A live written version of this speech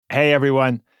Hey,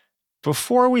 everyone.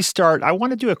 Before we start, I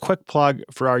want to do a quick plug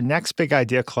for our Next Big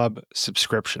Idea Club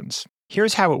subscriptions.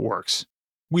 Here's how it works.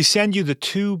 We send you the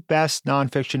two best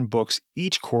nonfiction books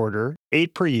each quarter,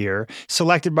 8 per year,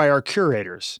 selected by our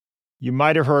curators. You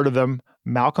might have heard of them: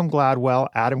 Malcolm Gladwell,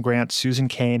 Adam Grant, Susan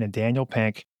Cain, and Daniel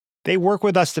Pink. They work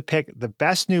with us to pick the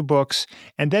best new books,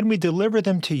 and then we deliver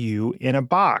them to you in a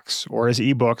box or as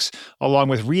ebooks, along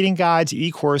with reading guides,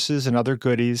 e-courses, and other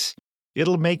goodies.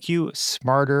 It'll make you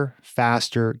smarter,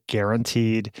 faster,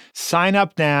 guaranteed. Sign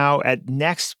up now at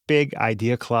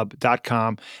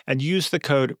nextbigideaclub.com and use the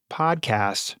code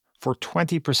PODCAST for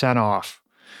 20% off.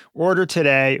 Order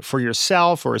today for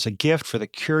yourself or as a gift for the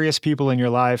curious people in your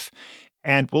life.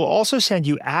 And we'll also send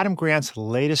you Adam Grant's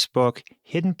latest book,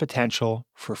 Hidden Potential,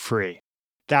 for free.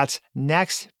 That's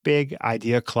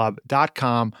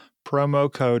nextbigideaclub.com,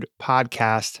 promo code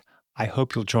PODCAST. I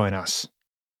hope you'll join us.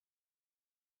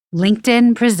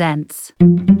 LinkedIn presents.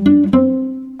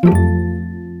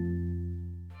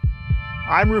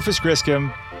 I'm Rufus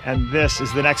Griscom, and this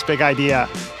is The Next Big Idea.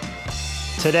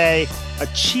 Today,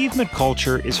 achievement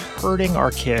culture is hurting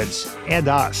our kids and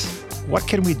us. What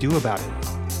can we do about it?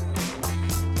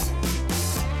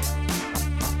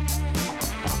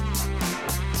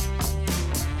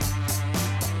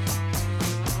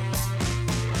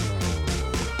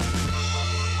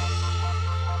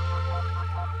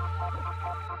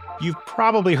 You've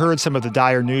probably heard some of the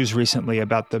dire news recently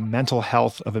about the mental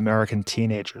health of American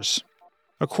teenagers.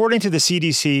 According to the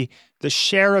CDC, the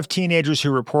share of teenagers who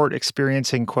report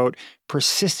experiencing, quote,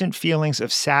 persistent feelings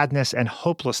of sadness and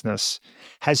hopelessness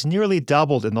has nearly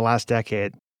doubled in the last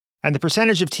decade. And the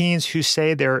percentage of teens who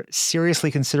say they're seriously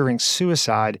considering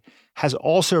suicide has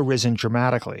also risen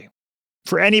dramatically.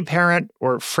 For any parent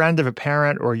or friend of a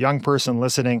parent or young person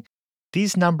listening,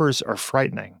 these numbers are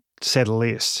frightening, to say the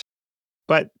least.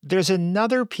 But there's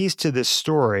another piece to this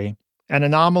story, an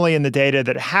anomaly in the data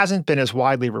that hasn't been as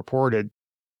widely reported.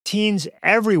 Teens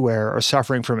everywhere are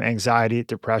suffering from anxiety,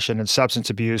 depression, and substance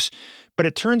abuse, but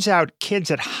it turns out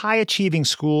kids at high-achieving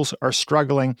schools are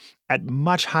struggling at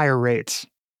much higher rates.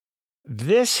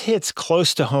 This hits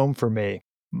close to home for me.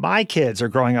 My kids are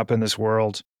growing up in this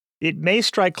world. It may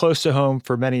strike close to home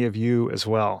for many of you as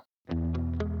well.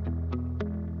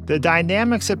 The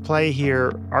dynamics at play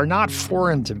here are not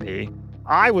foreign to me.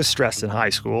 I was stressed in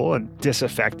high school and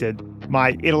disaffected.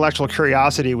 My intellectual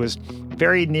curiosity was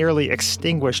very nearly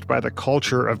extinguished by the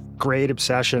culture of grade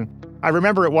obsession. I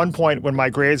remember at one point when my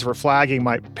grades were flagging,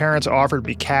 my parents offered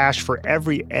me cash for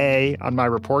every A on my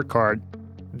report card.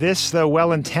 This, though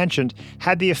well-intentioned,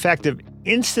 had the effect of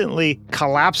instantly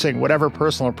collapsing whatever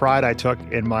personal pride I took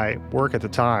in my work at the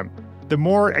time. The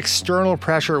more external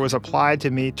pressure was applied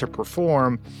to me to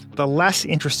perform, the less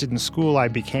interested in school I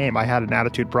became. I had an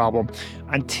attitude problem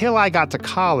until I got to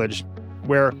college,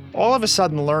 where all of a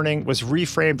sudden learning was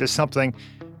reframed as something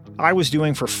I was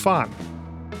doing for fun.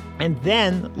 And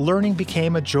then learning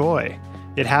became a joy.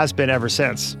 It has been ever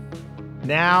since.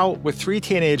 Now, with 3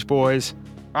 teenage boys,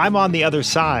 I'm on the other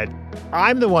side.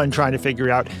 I'm the one trying to figure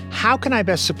out how can I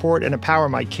best support and empower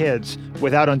my kids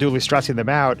without unduly stressing them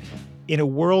out in a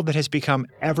world that has become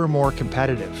ever more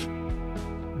competitive.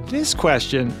 This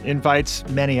question invites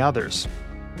many others.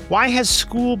 Why has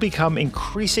school become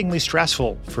increasingly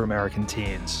stressful for American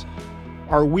teens?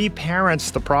 Are we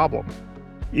parents the problem?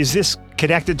 Is this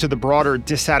connected to the broader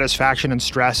dissatisfaction and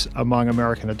stress among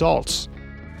American adults?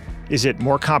 Is it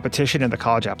more competition in the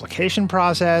college application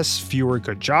process, fewer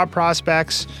good job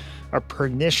prospects, a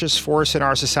pernicious force in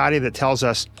our society that tells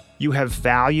us you have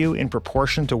value in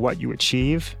proportion to what you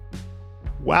achieve?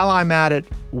 While I'm at it,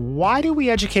 why do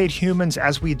we educate humans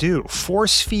as we do,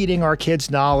 force-feeding our kids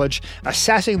knowledge,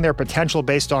 assessing their potential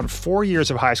based on 4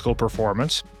 years of high school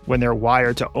performance, when they're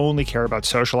wired to only care about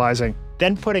socializing,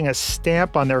 then putting a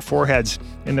stamp on their foreheads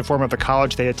in the form of the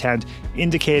college they attend,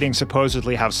 indicating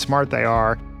supposedly how smart they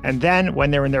are, and then when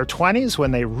they're in their 20s,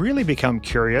 when they really become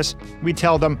curious, we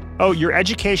tell them, oh, your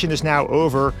education is now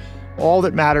over, all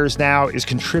that matters now is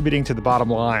contributing to the bottom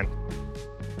line.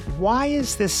 Why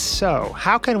is this so?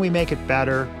 How can we make it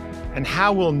better? And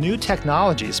how will new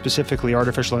technology, specifically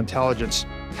artificial intelligence,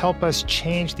 help us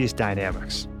change these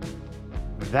dynamics?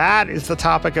 That is the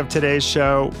topic of today's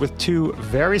show with 2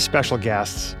 very special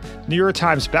guests, New York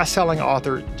Times bestselling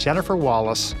author Jennifer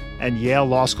Wallace and Yale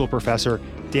Law School professor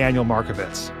Daniel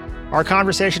Markovits. Our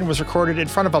conversation was recorded in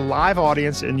front of a live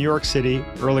audience in New York City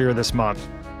earlier this month.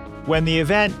 When the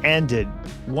event ended,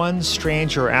 one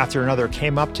stranger after another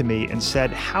came up to me and said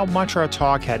how much our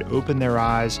talk had opened their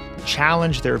eyes,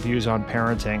 challenged their views on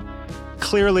parenting.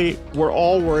 Clearly, we're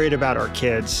all worried about our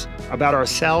kids, about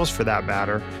ourselves for that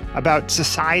matter, about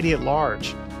society at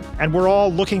large. and we're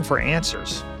all looking for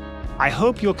answers. I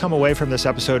hope you'll come away from this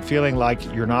episode feeling like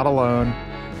you're not alone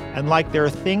and like there are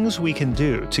things we can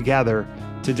do together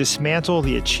to dismantle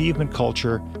the achievement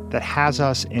culture that has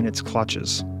us in its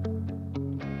clutches.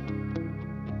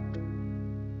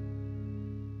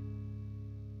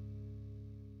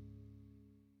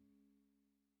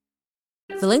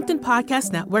 The LinkedIn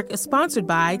Podcast Network is sponsored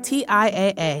by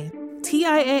TIAA.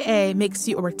 TIAA makes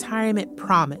you a retirement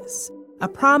promise, a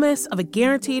promise of a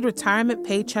guaranteed retirement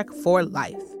paycheck for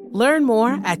life. Learn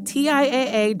more at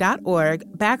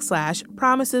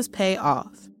TIAA.org/promises pay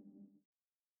off.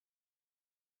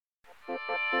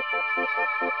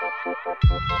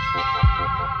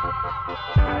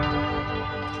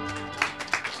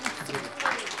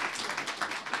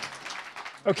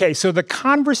 Okay, so the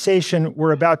conversation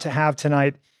we're about to have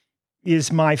tonight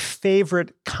is my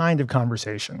favorite kind of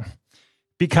conversation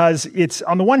because it's,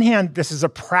 on the one hand, this is a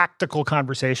practical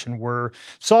conversation. We're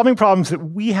solving problems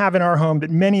that we have in our home that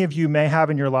many of you may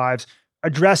have in your lives,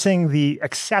 addressing the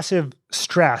excessive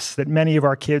stress that many of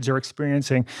our kids are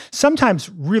experiencing,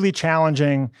 sometimes really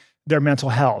challenging their mental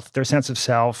health, their sense of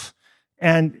self.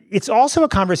 And it's also a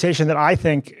conversation that I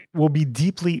think will be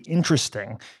deeply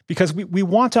interesting because we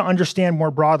want to understand more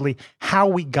broadly how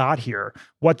we got here,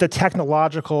 what the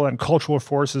technological and cultural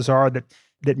forces are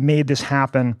that made this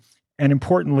happen, and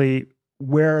importantly,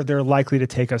 where they're likely to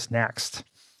take us next.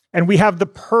 And we have the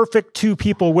perfect two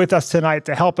people with us tonight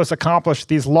to help us accomplish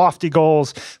these lofty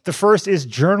goals. The first is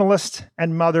journalist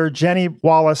and mother Jenny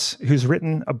Wallace, who's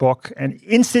written a book, an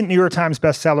instant New York Times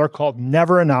bestseller called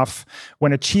Never Enough: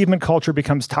 When Achievement Culture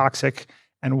Becomes Toxic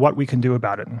and What We Can Do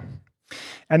About It.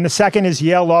 And the second is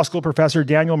Yale Law School professor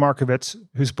Daniel Markovits,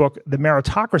 whose book, The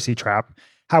Meritocracy Trap: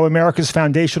 How America's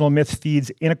Foundational Myth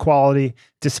Feeds Inequality,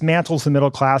 Dismantles the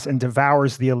Middle Class, and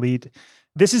Devours the Elite.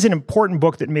 This is an important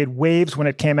book that made waves when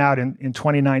it came out in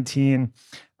 2019.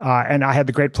 And I had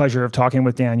the great pleasure of talking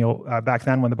with Daniel back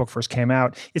then when the book first came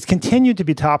out. It's continued to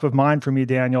be top of mind for me,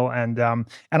 Daniel. And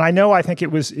I think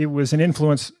it was an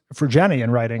influence for Jenny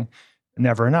in writing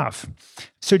Never Enough.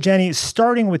 So Jenny,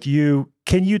 starting with you,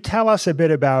 can you tell us a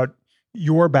bit about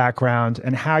your background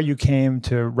and how you came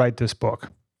to write this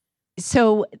book?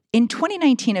 So in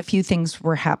 2019, a few things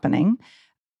were happening.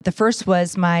 The first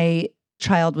was my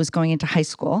child was going into high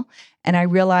school, and I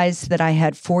realized that I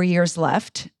had 4 years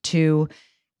left to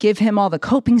give him all the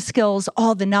coping skills,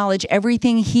 all the knowledge,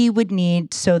 everything he would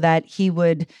need so that he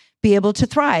would be able to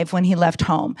thrive when he left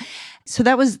home. So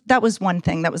that was one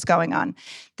thing that was going on.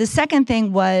 The second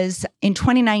thing was in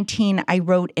 2019, I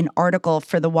wrote an article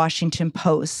for the Washington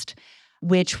Post,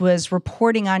 which was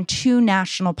reporting on two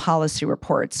national policy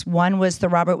reports. One was the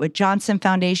Robert Wood Johnson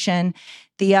Foundation,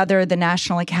 the other, the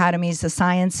National Academies of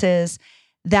Sciences,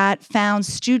 that found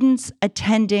students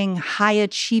attending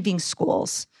high-achieving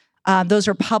schools. Those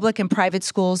are public and private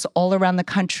schools all around the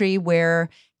country where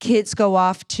kids go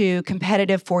off to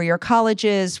competitive four-year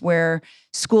colleges, where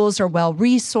schools are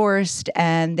well-resourced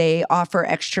and they offer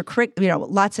lots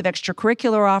of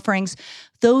extracurricular offerings.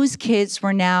 Those kids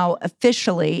were now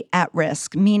officially at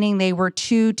risk, meaning they were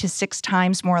 2 to 6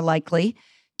 times more likely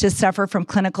to suffer from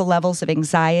clinical levels of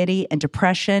anxiety and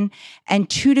depression, and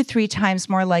 2 to 3 times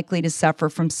more likely to suffer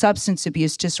from substance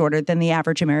abuse disorder than the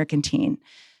average American teen.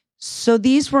 So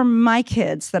these were my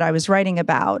kids that I was writing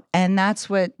about, and that's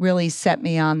what really set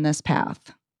me on this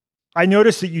path. I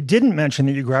noticed that you didn't mention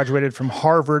that you graduated from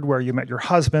Harvard, where you met your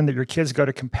husband, that your kids go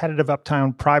to competitive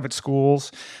uptown private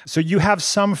schools. So you have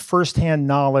some firsthand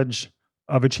knowledge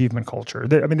of achievement culture.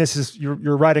 This is, you're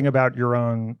writing about your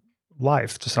own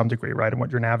life to some degree, right? And what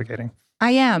you're navigating.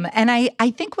 I am. And I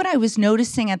think what I was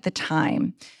noticing at the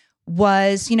time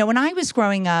was, when I was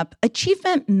growing up,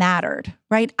 achievement mattered,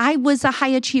 right? I was a high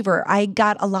achiever. I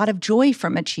got a lot of joy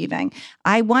from achieving.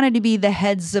 I wanted to be the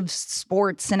heads of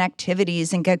sports and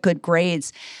activities and get good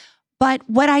grades. But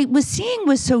what I was seeing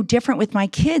was so different with my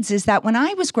kids is that when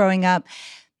I was growing up,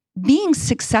 being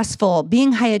successful,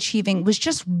 being high achieving was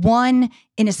just one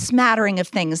in a smattering of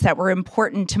things that were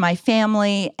important to my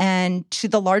family and to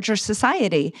the larger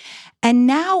society. And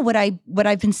now what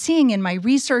I've been seeing in my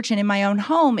research and in my own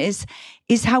home is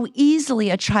how easily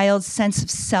a child's sense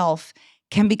of self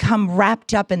can become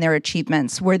wrapped up in their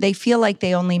achievements, where they feel like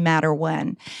they only matter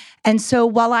when. And so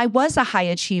while I was a high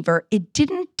achiever, it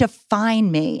didn't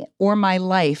define me or my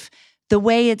life the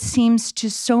way it seems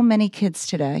to so many kids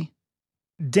today.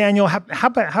 Daniel, how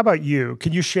about you?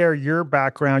 Can you share your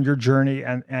background, your journey,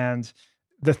 and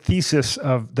the thesis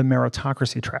of the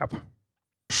meritocracy trap?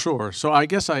 Sure. So I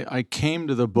guess I came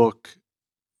to the book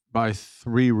by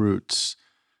 3 routes.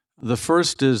 The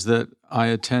first is that I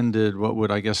attended what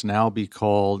would, I guess, now be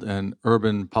called an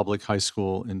urban public high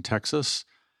school in Texas.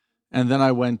 And then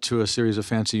I went to a series of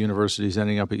fancy universities,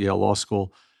 ending up at Yale Law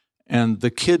School. And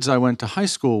the kids I went to high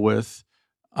school with,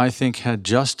 I think, had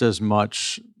just as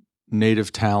much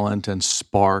native talent and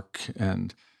spark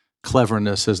and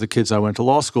cleverness as the kids I went to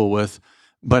law school with,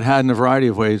 but had in a variety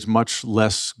of ways much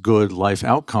less good life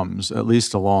outcomes, at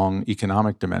least along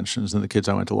economic dimensions, than the kids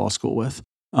I went to law school with.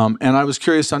 And I was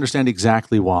curious to understand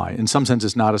exactly why. In some sense,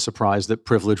 it's not a surprise that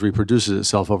privilege reproduces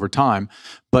itself over time,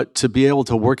 but to be able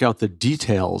to work out the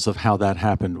details of how that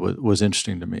happened was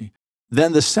interesting to me.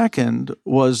 Then the second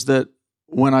was that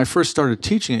when I first started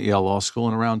teaching at Yale Law School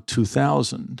in around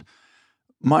 2000,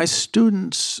 my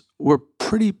students were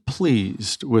pretty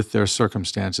pleased with their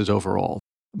circumstances overall.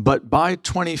 But by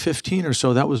 2015 or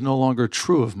so, that was no longer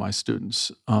true of my students.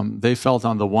 They felt,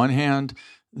 on the one hand,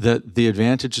 that the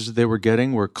advantages that they were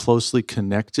getting were closely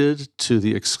connected to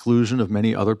the exclusion of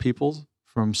many other people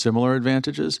from similar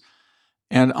advantages.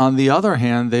 And on the other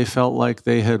hand, they felt like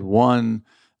they had won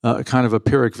a kind of a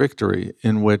Pyrrhic victory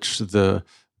in which the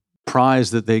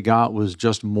prize that they got was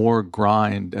just more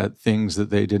grind at things that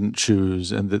they didn't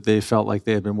choose, and that they felt like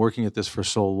they had been working at this for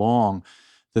so long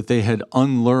that they had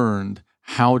unlearned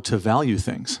how to value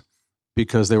things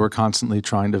because they were constantly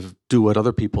trying to do what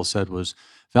other people said was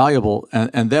valuable.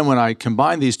 And then when I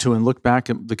combined these two and looked back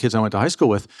at the kids I went to high school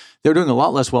with, they were doing a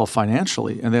lot less well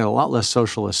financially, and they had a lot less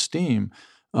social esteem,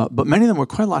 but many of them were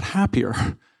quite a lot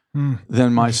happier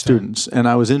than my students. And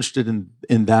I was interested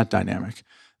in that dynamic.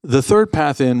 The third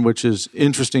path in, which is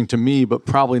interesting to me, but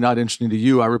probably not interesting to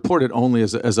you, I report it only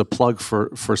as a plug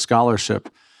for scholarship,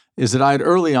 is that I had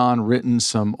early on written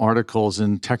some articles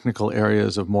in technical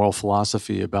areas of moral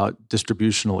philosophy about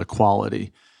distributional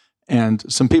equality. And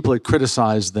some people had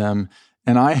criticized them,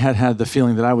 and I had the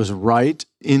feeling that I was right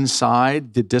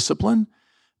inside the discipline,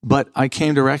 but I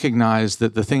came to recognize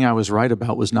that the thing I was right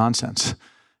about was nonsense,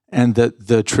 and that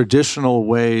the traditional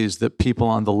ways that people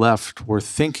on the left were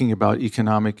thinking about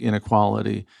economic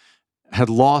inequality had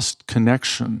lost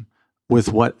connection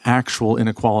with what actual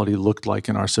inequality looked like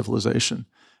in our civilization.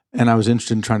 And I was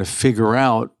interested in trying to figure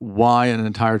out why an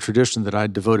entire tradition that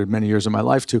I'd devoted many years of my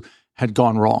life to had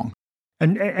gone wrong.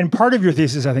 And part of your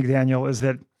thesis, I think, Daniel, is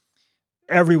that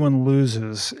everyone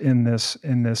loses in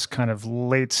this kind of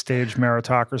late stage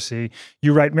meritocracy.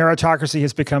 You write, meritocracy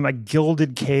has become a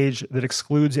gilded cage that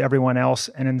excludes everyone else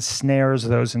and ensnares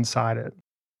those inside it.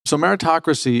 So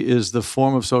meritocracy is the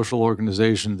form of social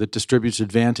organization that distributes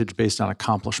advantage based on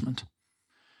accomplishment.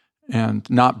 And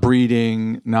not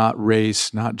breeding, not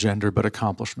race, not gender, but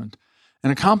accomplishment.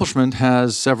 And accomplishment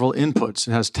has several inputs.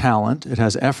 It has talent, it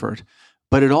has effort,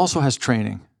 but it also has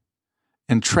training.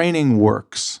 And training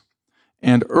works.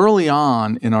 And early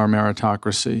on in our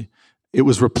meritocracy, it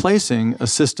was replacing a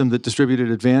system that distributed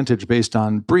advantage based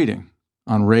on breeding,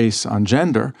 on race, on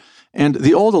gender. And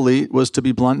the old elite was, to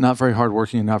be blunt, not very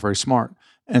hardworking and not very smart.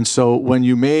 And so when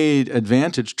you made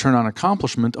advantage turn on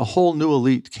accomplishment, a whole new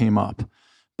elite came up.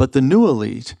 But the new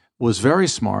elite was very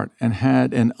smart and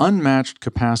had an unmatched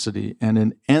capacity and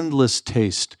an endless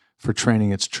taste for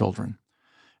training its children.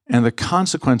 And the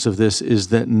consequence of this is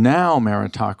that now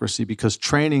meritocracy, because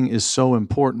training is so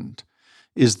important,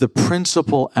 is the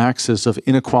principal axis of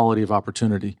inequality of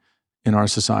opportunity in our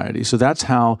society. So that's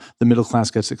how the middle class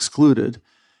gets excluded.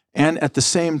 And at the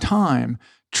same time,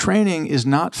 training is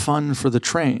not fun for the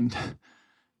trained.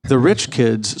 The rich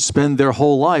kids spend their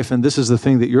whole life, and this is the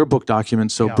thing that your book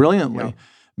documents so brilliantly,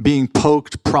 being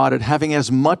poked, prodded, having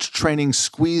as much training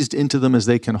squeezed into them as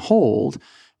they can hold.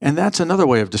 And that's another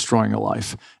way of destroying a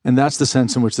life. And that's the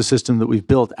sense in which the system that we've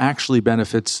built actually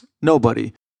benefits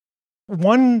nobody.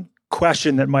 One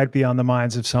question that might be on the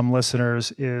minds of some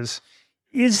listeners is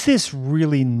this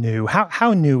really new?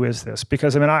 How new is this?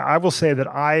 Because I will say that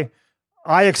I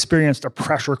experienced a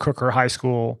pressure cooker high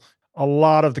school. A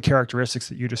lot of the characteristics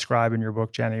that you describe in your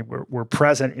book, Jenny, were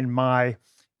present in my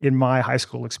high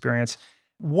school experience.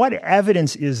 What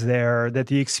evidence is there that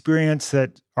the experience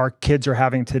that our kids are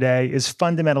having today is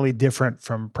fundamentally different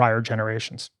from prior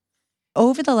generations?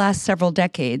 Over the last several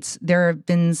decades, there have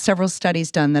been several studies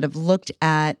done that have looked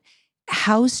at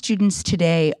how students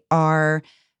today are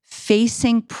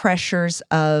facing pressures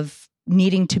of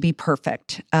needing to be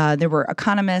perfect. There were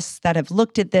economists that have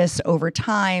looked at this over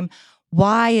time.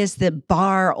 Why is the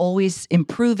bar always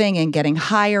improving and getting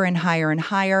higher and higher and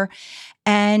higher?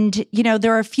 And,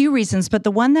 there are a few reasons, but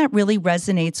the one that really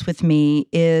resonates with me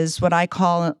is what I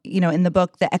call, in the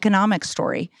book, the economic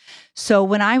story. So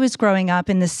when I was growing up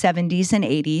in the 70s and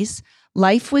 80s,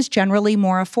 life was generally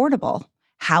more affordable.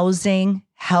 Housing,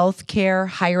 healthcare,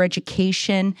 higher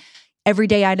education,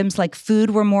 everyday items like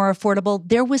food were more affordable,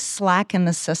 there was slack in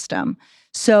the system.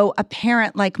 So a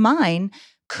parent like mine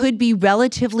could be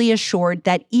relatively assured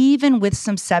that even with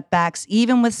some setbacks,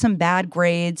 even with some bad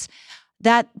grades,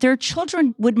 that their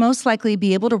children would most likely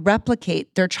be able to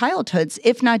replicate their childhoods,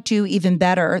 if not do even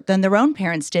better than their own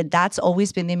parents did. That's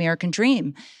always been the American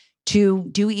dream, to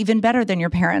do even better than your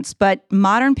parents. But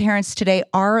modern parents today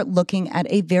are looking at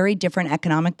a very different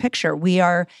economic picture. We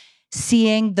are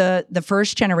seeing the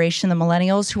first generation, the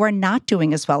millennials, who are not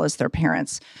doing as well as their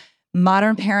parents.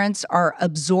 Modern parents are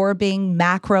absorbing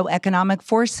macroeconomic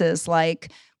forces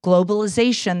like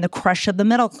globalization, the crush of the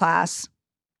middle class,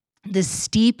 the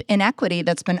steep inequity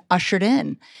that's been ushered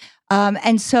in.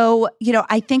 And so,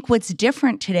 I think what's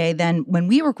different today than when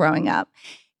we were growing up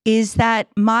is that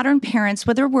modern parents,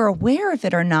 whether we're aware of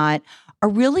it or not, are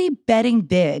really betting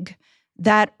big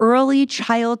that early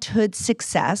childhood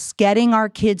success, getting our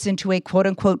kids into a quote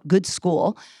unquote good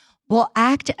school, will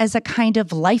act as a kind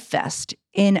of life vest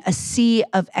in a sea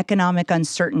of economic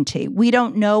uncertainty. We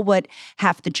don't know what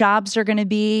half the jobs are going to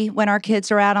be when our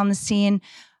kids are out on the scene.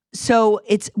 So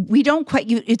it's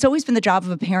always been the job of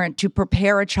a parent to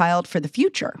prepare a child for the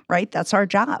future, right? That's our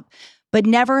job. But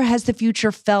never has the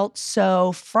future felt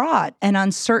so fraught and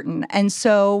uncertain. And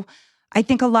so I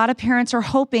think a lot of parents are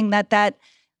hoping that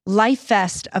life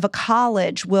vest of a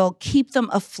college will keep them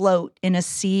afloat in a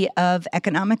sea of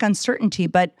economic uncertainty.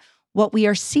 But what we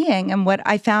are seeing, and what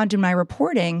I found in my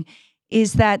reporting,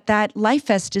 is that life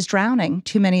vest is drowning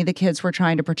too many of the kids we're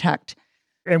trying to protect.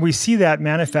 And we see that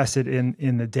manifested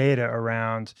in the data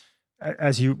around,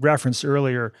 as you referenced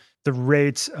earlier, the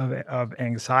rates of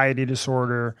anxiety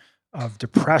disorder, of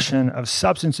depression, of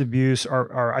substance abuse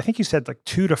are I think you said like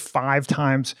 2 to 5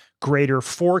 times greater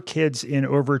for kids in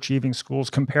overachieving schools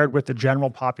compared with the general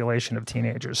population of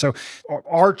teenagers. So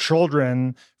our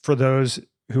children, for those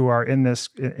who are in this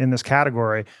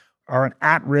category, are an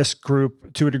at-risk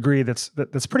group to a degree that's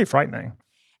pretty frightening.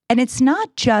 And it's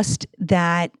not just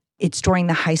that it's during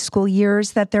the high school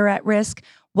years that they're at risk.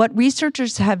 What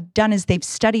researchers have done is they've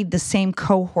studied the same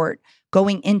cohort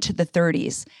going into the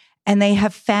 30s, and they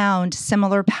have found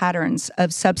similar patterns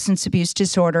of substance abuse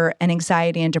disorder and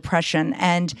anxiety and depression.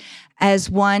 And as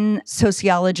one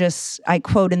sociologist I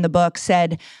quote in the book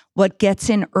said, what gets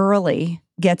in early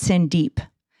gets in deep.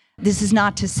 This is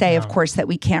not to say, of course, that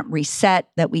we can't reset,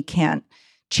 that we can't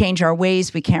change our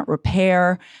ways, we can't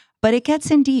repair, but it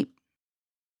gets in deep.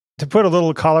 To put a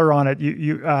little color on it,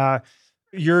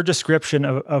 your description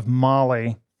of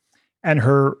Molly and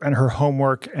her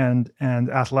homework and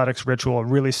athletics ritual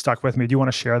really stuck with me. Do you want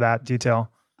to share that detail?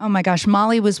 Oh my gosh,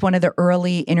 Molly was one of the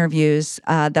early interviews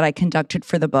that I conducted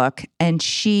for the book, and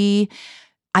she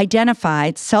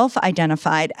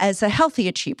self-identified as a healthy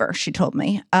achiever, she told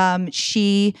me.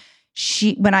 She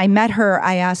when I met her,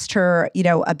 I asked her,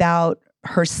 about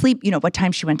her sleep, what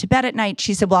time she went to bed at night.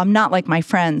 She said, well, I'm not like my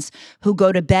friends who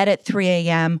go to bed at 3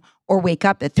 a.m. or wake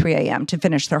up at 3 a.m. to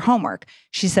finish their homework.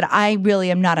 She said, I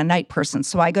really am not a night person.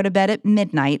 So I go to bed at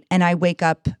midnight and I wake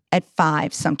up at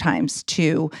 5 sometimes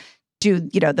to do,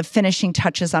 the finishing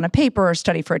touches on a paper or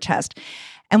study for a test.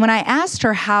 And when I asked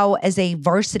her how, as a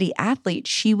varsity athlete,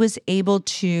 she was able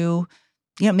to,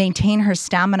 maintain her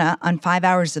stamina on 5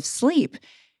 hours of sleep,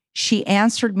 she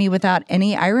answered me without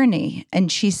any irony. And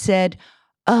she said,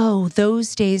 oh,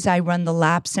 those days I run the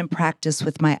laps in practice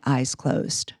with my eyes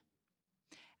closed.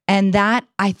 And that,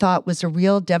 I thought, was a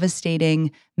real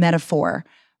devastating metaphor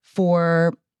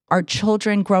for our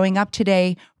children growing up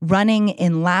today, running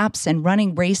in laps and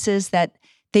running races that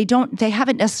they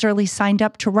haven't necessarily signed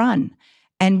up to run.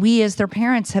 And we, as their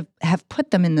parents, have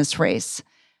put them in this race.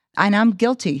 And I'm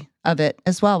guilty of it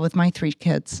as well with my 3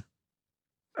 kids.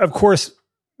 Of course,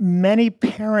 many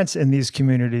parents in these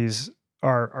communities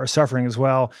are suffering as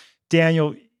well.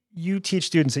 Daniel, you teach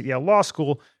students at Yale Law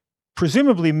School.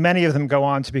 Presumably, many of them go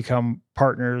on to become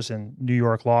partners in New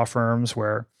York law firms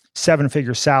where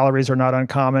 7-figure salaries are not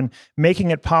uncommon, making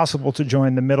it possible to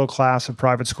join the middle class of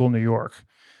private school New York.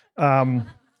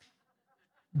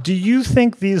 Do you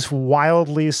think these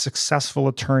wildly successful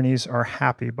attorneys are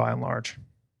happy by and large?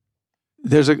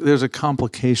 There's a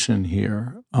complication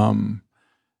here.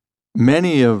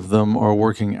 Many of them are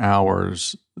working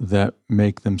hours that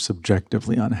make them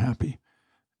subjectively unhappy.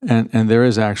 And there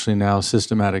is actually now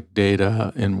systematic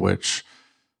data in which,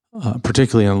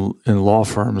 particularly in law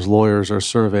firms, lawyers are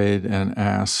surveyed and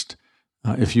asked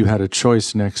if you had a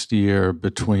choice next year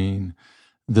between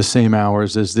the same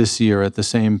hours as this year at the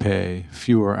same pay,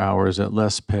 fewer hours at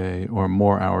less pay, or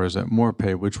more hours at more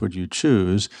pay, which would you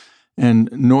choose? And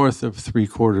north of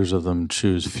 3/4 of them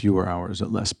choose fewer hours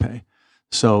at less pay.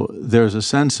 So there's a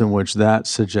sense in which that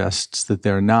suggests that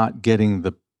they're not getting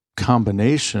the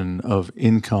combination of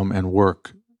income and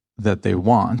work that they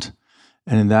want.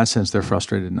 And in that sense, they're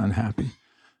frustrated and unhappy.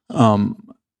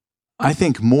 I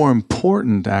think more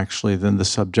important, actually, than the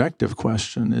subjective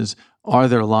question is, are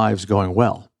their lives going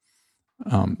well?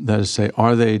 That is to say,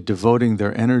 are they devoting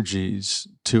their energies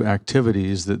to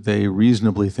activities that they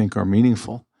reasonably think are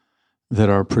meaningful, that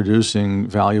are producing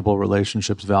valuable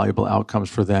relationships, valuable outcomes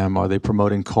for them? Are they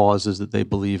promoting causes that they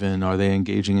believe in? Are they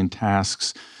engaging in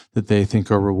tasks that they think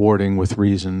are rewarding with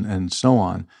reason, and so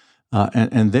on?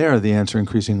 And there, the answer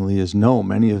increasingly is no.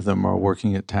 Many of them are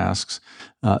working at tasks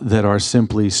that are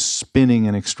simply spinning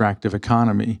an extractive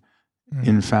economy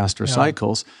in faster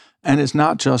cycles. And it's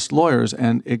not just lawyers,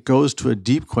 and it goes to a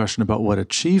deep question about what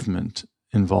achievement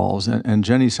involves. And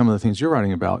Jenny, some of the things you're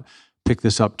writing about pick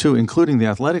this up too, including the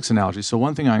athletics analogy. So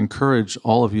one thing I encourage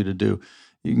all of you to do,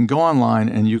 you can go online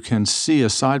and you can see a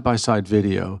side-by-side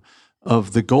video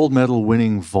of the gold medal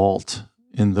winning vault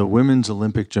in the women's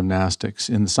Olympic gymnastics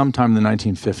in sometime in the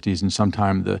 1950s and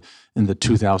sometime in the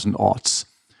 2000 aughts.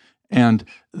 And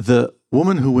the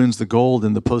woman who wins the gold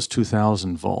in the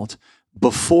post-2000 vault,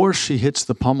 before she hits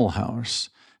the pommel house,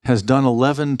 has done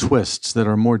 11 twists that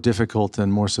are more difficult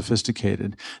and more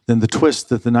sophisticated than the twist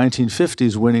that the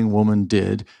 1950s winning woman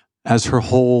did as her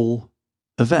whole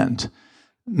event.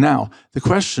 Now, the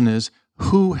question is,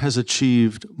 who has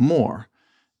achieved more?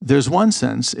 There's one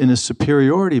sense, in a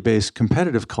superiority-based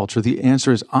competitive culture, the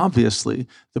answer is obviously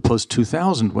the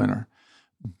post-2000 winner.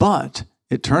 But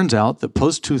it turns out that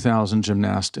post-2000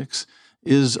 gymnastics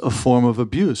is a form of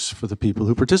abuse for the people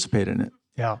who participate in it.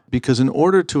 Yeah. Because in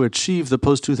order to achieve the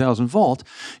post-2000 vault,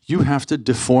 you have to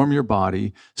deform your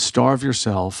body, starve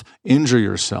yourself, injure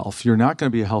yourself. You're not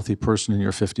going to be a healthy person in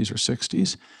your 50s or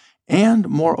 60s. And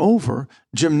moreover,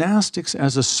 gymnastics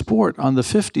as a sport on the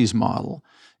 50s model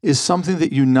is something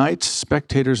that unites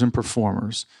spectators and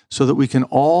performers so that we can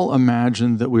all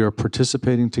imagine that we are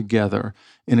participating together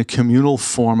in a communal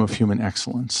form of human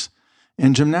excellence.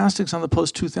 And gymnastics on the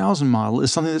post-2000 model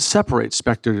is something that separates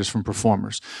spectators from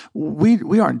performers.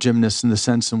 We aren't gymnasts in the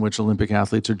sense in which Olympic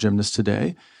athletes are gymnasts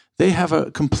today. They have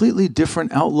a completely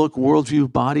different outlook,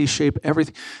 worldview, body shape,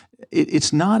 everything.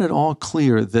 It's not at all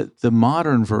clear that the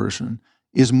modern version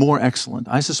is more excellent.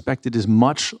 I suspect it is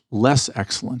much less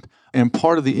excellent. And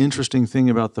part of the interesting thing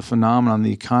about the phenomenon,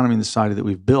 the economy and the society that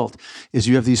we've built is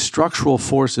you have these structural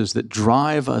forces that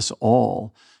drive us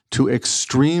all to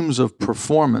extremes of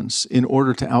performance in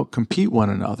order to outcompete one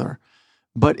another,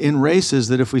 but in races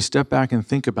that, if we step back and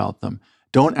think about them,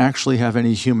 don't actually have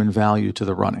any human value to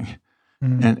the running.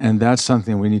 And that's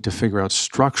something we need to figure out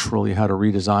structurally, how to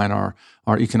redesign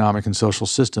our economic and social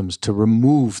systems to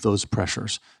remove those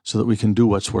pressures so that we can do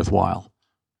what's worthwhile.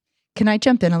 Can I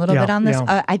jump in a little bit on this?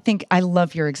 Yeah. I think I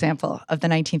love your example of the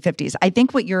 1950s. I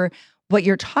think what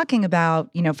you're talking about,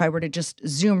 if I were to just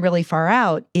zoom really far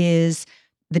out, is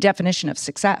the definition of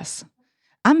success.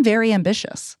 I'm very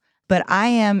ambitious, but I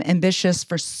am ambitious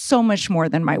for so much more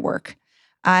than my work.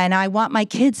 And I want my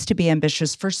kids to be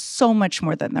ambitious for so much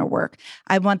more than their work.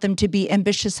 I want them to be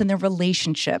ambitious in their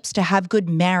relationships, to have good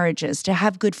marriages, to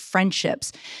have good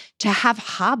friendships, to have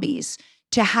hobbies,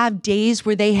 to have days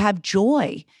where they have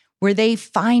joy, where they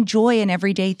find joy in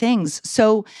everyday things.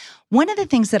 So one of the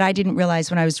things that I didn't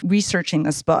realize when I was researching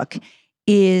this book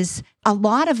is a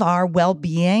lot of our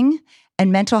well-being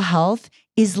and mental health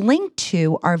is linked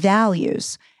to our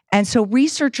values. And so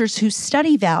researchers who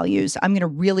study values, I'm going to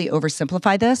really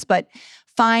oversimplify this, but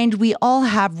find we all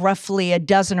have roughly a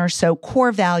dozen or so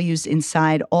core values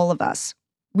inside all of us.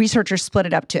 Researchers split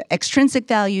it up to extrinsic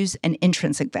values and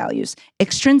intrinsic values.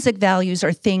 Extrinsic values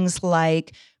are things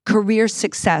like career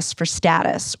success for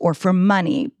status or for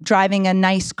money, driving a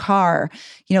nice car,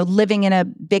 living in a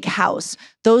big house.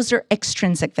 Those are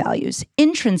extrinsic values.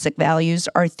 Intrinsic values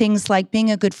are things like being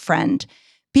a good friend,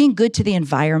 being good to the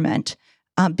environment,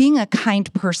 being a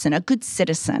kind person, a good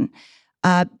citizen,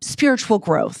 spiritual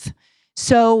growth.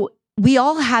 So we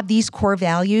all have these core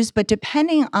values, but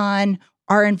depending on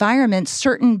our environment,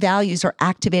 certain values are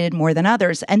activated more than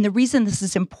others. And the reason this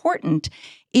is important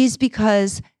is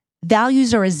because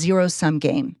values are a zero-sum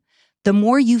game. The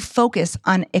more you focus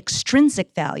on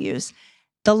extrinsic values,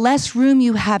 the less room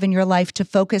you have in your life to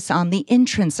focus on the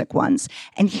intrinsic ones.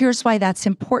 And here's why that's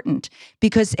important.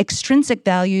 Because extrinsic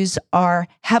values are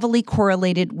heavily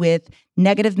correlated with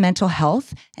negative mental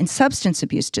health and substance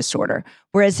abuse disorder,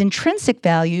 whereas intrinsic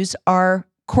values are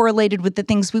correlated with the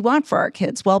things we want for our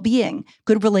kids, well-being,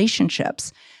 good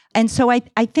relationships. And so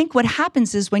I think what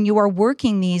happens is when you are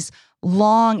working these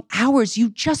long hours, you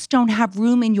just don't have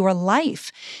room in your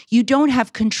life. You don't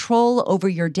have control over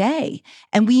your day.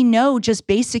 And we know just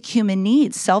basic human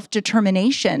needs,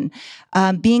 self-determination,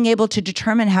 being able to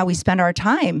determine how we spend our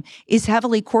time is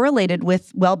heavily correlated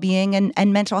with well-being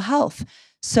and mental health.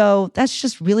 So that's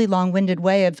just really long-winded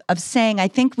way of saying, I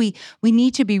think we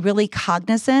need to be really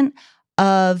cognizant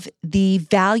of the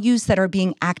values that are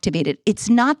being activated. It's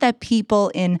not that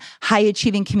people in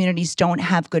high-achieving communities don't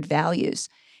have good values.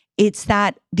 It's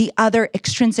that the other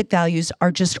extrinsic values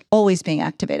are just always being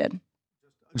activated.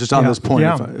 Just on this point,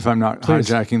 if I'm not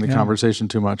hijacking the conversation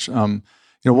too much, one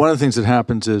of the things that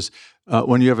happens is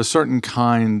when you have a certain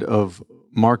kind of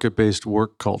market-based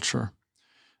work culture,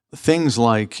 things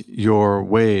like your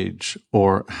wage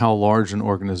or how large an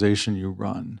organization you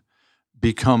run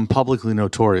become publicly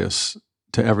notorious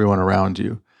to everyone around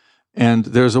you. And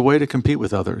there's a way to compete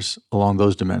with others along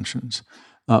those dimensions.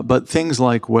 But things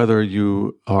like whether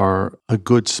you are a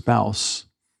good spouse,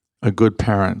 a good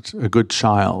parent, a good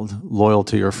child, loyal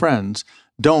to your friends,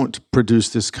 don't produce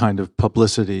this kind of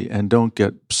publicity and don't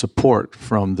get support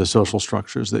from the social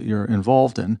structures that you're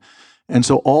involved in. And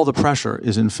so all the pressure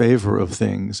is in favor of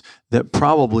things that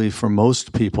probably for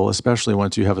most people, especially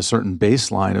once you have a certain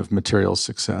baseline of material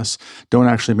success, don't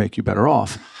actually make you better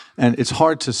off. And it's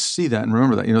hard to see that and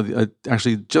remember that.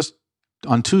 Actually, just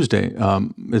on Tuesday,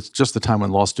 it's just the time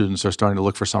when law students are starting to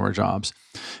look for summer jobs.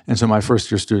 And so my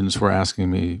first-year students were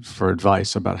asking me for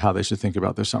advice about how they should think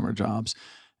about their summer jobs.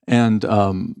 And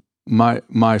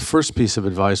my first piece of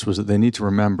advice was that they need to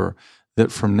remember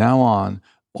that from now on,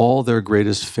 all their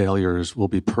greatest failures will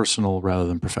be personal rather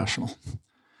than professional.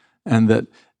 And that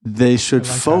they should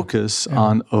focus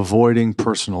on avoiding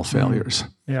personal failures.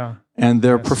 Yeah. And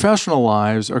their professional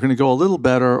lives are going to go a little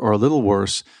better or a little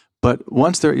worse, but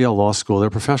once they're at Yale Law School, their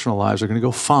professional lives are going to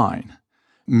go fine.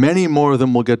 Many more of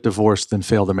them will get divorced than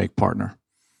fail to make partner.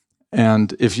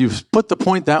 And if you put the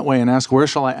point that way and ask, where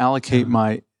shall I allocate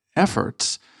my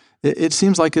efforts? It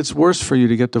seems like it's worse for you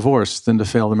to get divorced than to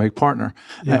fail to make partner.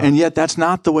 Yeah. And yet that's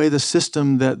not the way the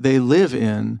system that they live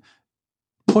in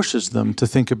pushes them to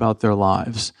think about their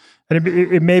lives. And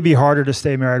it may be harder to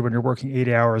stay married when you're working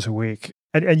 80 hours a week.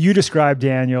 And you describe,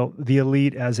 Daniel, the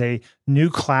elite as a new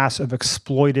class of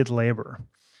exploited labor.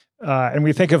 And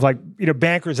we think of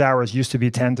bankers' hours used to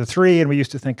be 10 to 3, and we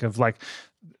used to think of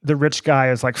the rich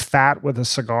guy is fat with a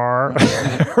cigar,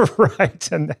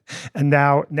 right? And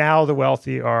now the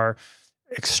wealthy are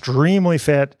extremely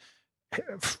fit,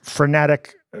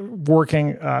 frenetic,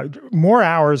 working more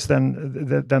hours than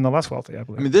the less wealthy, I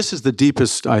believe. I mean, this is the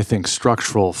deepest, I think,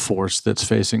 structural force that's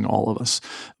facing all of us.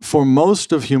 For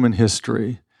most of human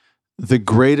history, the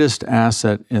greatest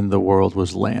asset in the world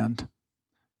was land.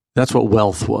 That's what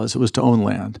wealth was. It was to own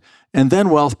land. And then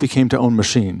wealth became to own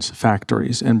machines,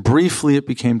 factories, and briefly it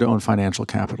became to own financial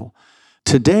capital.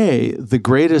 Today, the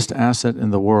greatest asset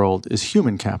in the world is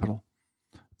human capital,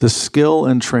 the skill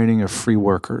and training of free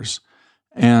workers.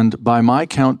 And by my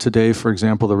count today, for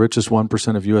example, the richest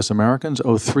 1% of U.S. Americans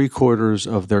owe 3/4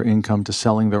 of their income to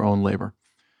selling their own labor.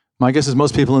 My guess is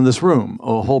most people in this room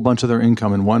owe a whole bunch of their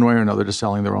income in one way or another to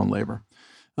selling their own labor.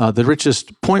 The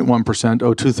richest 0.1%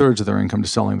 owe 2/3 of their income to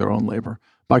selling their own labor.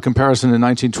 By comparison, in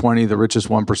 1920, the richest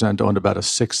 1% owned about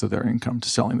 1/6 of their income to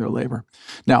selling their labor.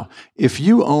 Now, if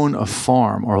you own a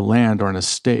farm or land or an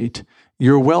estate,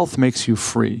 your wealth makes you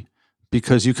free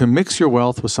because you can mix your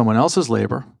wealth with someone else's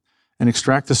labor and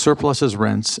extract the surplus as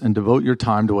rents and devote your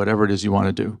time to whatever it is you want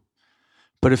to do.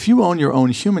 But if you own your own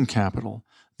human capital,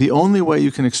 the only way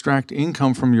you can extract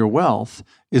income from your wealth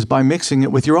is by mixing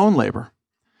it with your own labor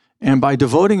and by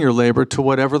devoting your labor to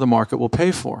whatever the market will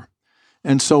pay for.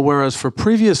 And so whereas for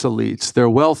previous elites, their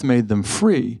wealth made them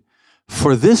free,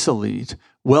 for this elite,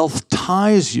 wealth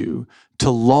ties you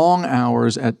to long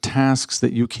hours at tasks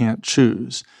that you can't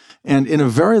choose. And in a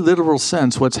very literal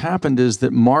sense, what's happened is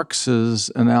that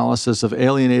Marx's analysis of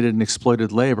alienated and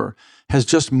exploited labor has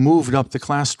just moved up the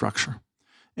class structure.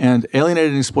 And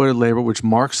alienated and exploited labor, which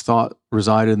Marx thought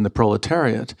resided in the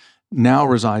proletariat, now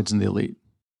resides in the elite.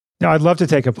 Now, I'd love to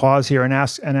take a pause here and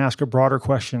ask a broader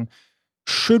question.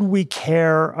 Should we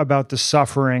care about the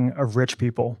suffering of rich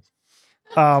people?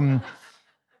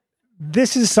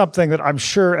 This is something that I'm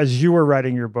sure, as you were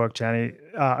writing your book, Jenny,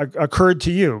 occurred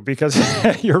to you because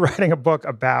you're writing a book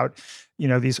about,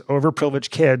 these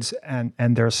overprivileged kids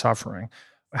and their suffering.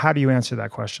 How do you answer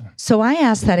that question? So I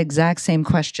asked that exact same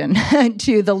question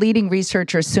to the leading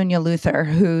researcher, Sunya Luther,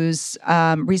 whose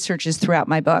research is throughout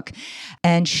my book.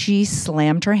 And she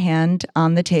slammed her hand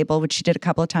on the table, which she did a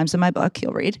couple of times in my book,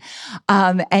 you'll read.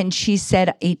 And she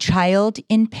said, a child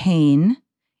in pain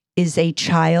is a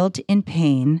child in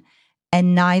pain,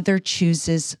 and neither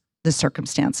chooses the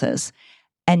circumstances.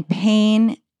 And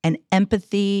pain and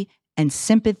empathy and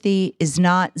sympathy is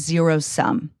not zero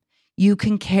sum. You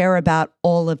can care about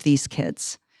all of these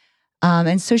kids.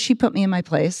 And so she put me in my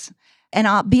place. And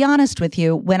I'll be honest with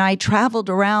you, when I traveled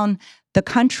around the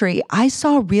country, I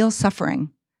saw real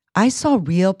suffering. I saw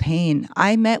real pain.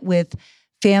 I met with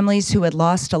families who had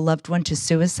lost a loved one to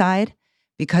suicide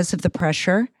because of the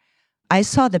pressure. I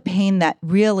saw the pain that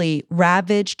really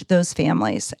ravaged those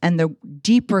families and the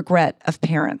deep regret of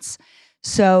parents.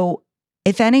 So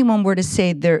if anyone were to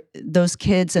say those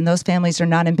kids and those families are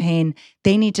not in pain,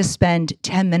 they need to spend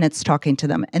 10 minutes talking to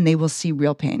them and they will see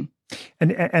real pain.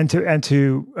 And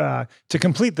to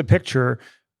complete the picture,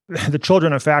 the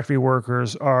children of factory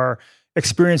workers are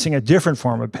experiencing a different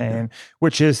form of pain,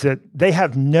 which is that they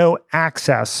have no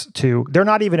access to, they're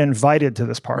not even invited to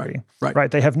this party,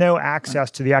 right? They have no access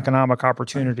to the economic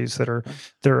opportunities that are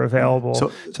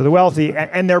available to the wealthy,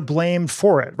 and they're blamed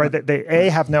for it, right? They A,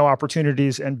 have no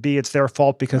opportunities, and B, it's their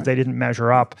fault because they didn't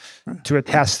measure up to a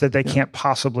test that they can't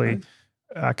possibly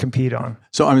compete on.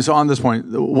 So on this point,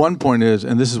 one point is,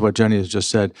 and this is what Jenny has just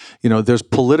said, there's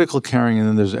political caring and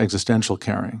then there's existential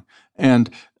caring. And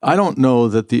I don't know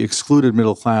that the excluded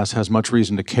middle class has much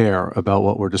reason to care about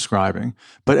what we're describing.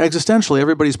 But existentially,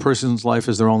 everybody's person's life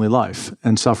is their only life,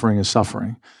 and suffering is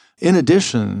suffering. In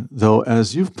addition, though,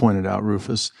 as you've pointed out,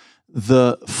 Rufus,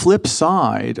 the flip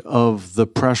side of the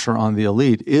pressure on the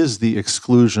elite is the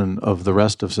exclusion of the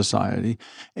rest of society,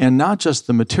 and not just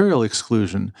the material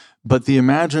exclusion, but the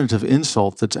imaginative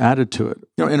insult that's added to it.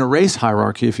 In a race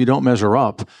hierarchy, if you don't measure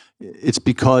up, it's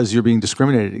because you're being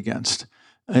discriminated against.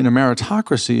 In a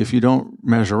meritocracy, if you don't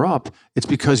measure up, it's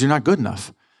because you're not good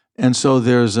enough. And so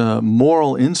there's a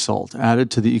moral insult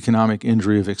added to the economic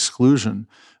injury of exclusion,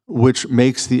 which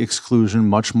makes the exclusion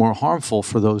much more harmful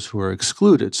for those who are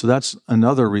excluded. So that's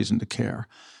another reason to care.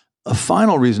 A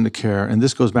final reason to care, and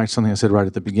this goes back to something I said right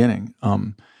at the beginning,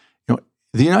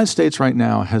 the United States right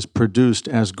now has produced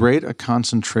as great a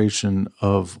concentration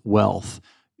of wealth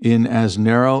in as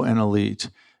narrow an elite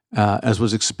as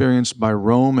was experienced by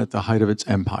Rome at the height of its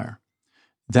empire.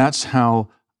 That's how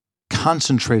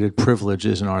concentrated privilege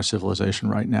is in our civilization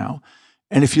right now.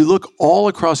 And if you look all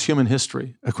across human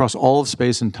history, across all of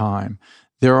space and time,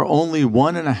 there are only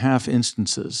 1.5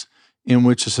 instances in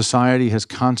which a society has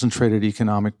concentrated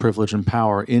economic privilege and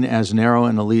power in as narrow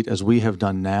an elite as we have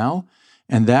done now,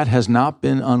 and that has not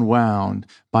been unwound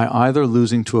by either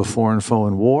losing to a foreign foe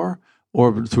in war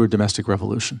or through a domestic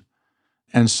revolution.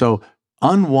 And so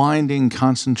unwinding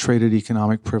concentrated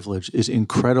economic privilege is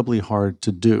incredibly hard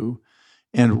to do.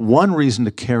 And one reason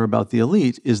to care about the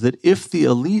elite is that if the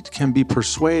elite can be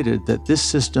persuaded that this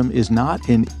system is not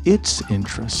in its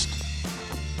interest,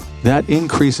 that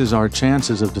increases our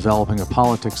chances of developing a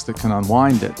politics that can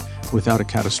unwind it without a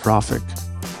catastrophic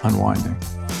unwinding.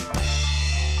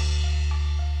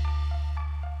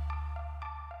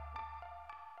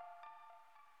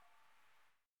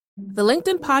 The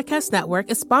LinkedIn Podcast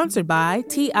Network is sponsored by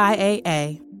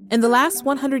TIAA. In the last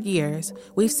 100 years,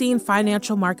 we've seen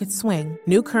financial markets swing,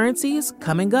 new currencies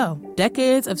come and go,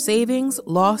 decades of savings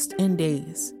lost in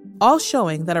days, all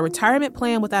showing that a retirement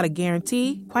plan without a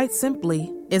guarantee, quite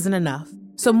simply, isn't enough.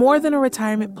 So more than a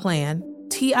retirement plan,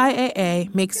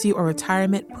 TIAA makes you a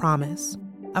retirement promise.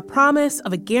 A promise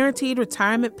of a guaranteed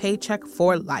retirement paycheck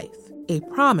for life. A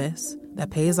promise that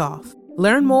pays off.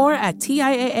 Learn more at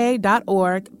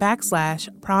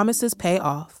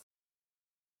TIAA.org/promisespayoff.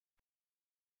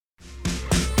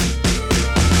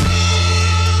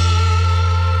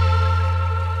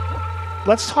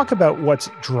 Let's talk about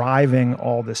what's driving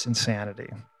all this insanity.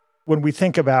 When we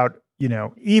think about,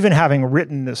 even having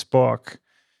written this book,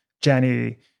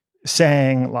 Jenny,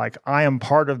 saying like, I am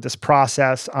part of this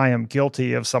process, I am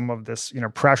guilty of some of this,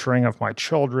 pressuring of my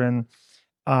children.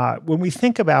 When we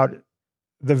think about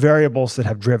the variables that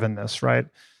have driven this, right?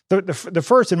 The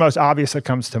first and most obvious that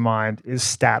comes to mind is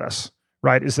status,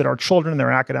 right? Is that our children, their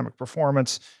academic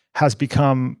performance has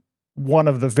become one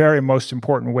of the very most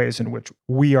important ways in which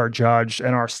we are judged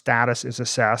and our status is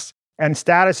assessed. And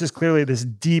status is clearly this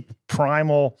deep,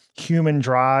 primal human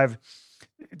drive.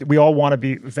 We all want to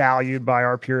be valued by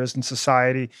our peers in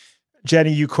society.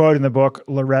 Jenny, you quote in the book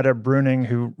Loretta Bruning,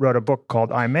 who wrote a book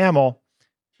called I, Mammal.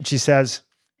 She says,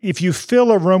 if you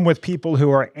fill a room with people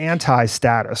who are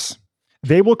anti-status,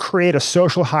 they will create a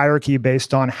social hierarchy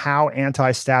based on how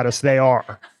anti-status they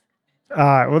are.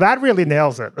 Well, that really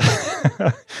nails it.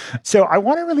 So I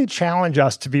want to really challenge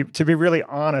us to be really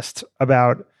honest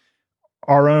about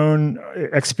our own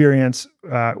experience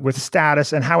with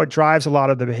status and how it drives a lot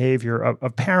of the behavior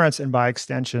of parents and by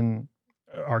extension,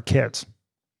 our kids.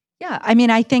 Yeah, I mean,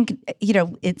 I think,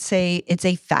 it's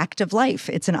a fact of life.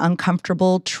 It's an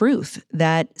uncomfortable truth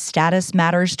that status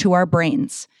matters to our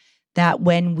brains. That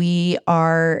when we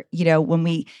are, when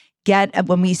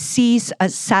we see a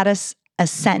status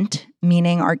ascent,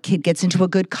 meaning our kid gets into a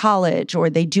good college or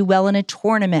they do well in a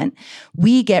tournament,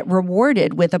 we get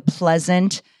rewarded with a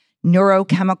pleasant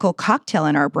neurochemical cocktail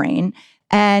in our brain.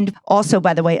 And also,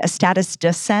 by the way, a status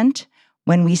descent,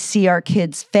 when we see our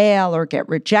kids fail or get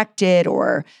rejected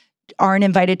or aren't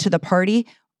invited to the party,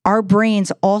 our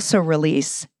brains also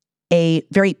release a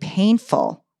very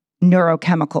painful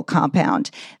neurochemical compound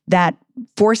that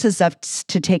forces us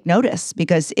to take notice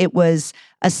because it was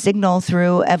a signal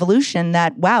through evolution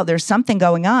that, wow, there's something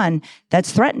going on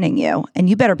that's threatening you. And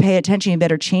you better pay attention. You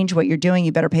better change what you're doing.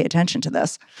 You better pay attention to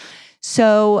this.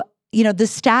 So, the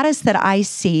status that I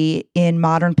see in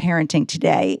modern parenting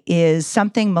today is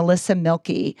something Melissa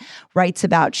Milkey writes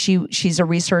about. She's a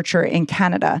researcher in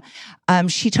Canada.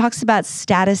 She talks about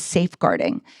status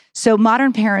safeguarding. So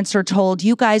modern parents are told,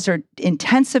 you guys are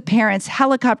intensive parents,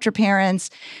 helicopter parents,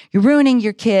 you're ruining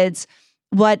your kids.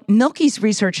 What Milkey's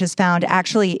research has found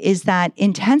actually is that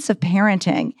intensive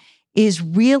parenting is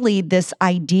really this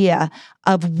idea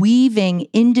of weaving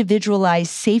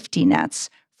individualized safety nets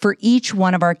for each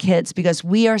one of our kids because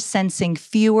we are sensing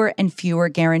fewer and fewer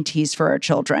guarantees for our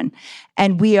children.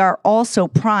 And we are also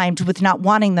primed with not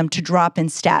wanting them to drop in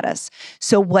status.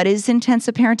 So what is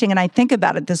intensive parenting? And I think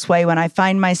about it this way when I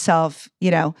find myself,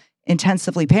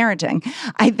 intensively parenting.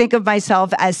 I think of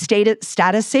myself as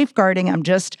status safeguarding. I'm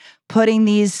just putting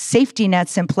these safety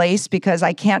nets in place because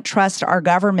I can't trust our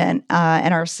government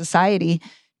and our society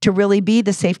to really be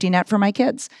the safety net for my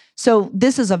kids. So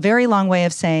this is a very long way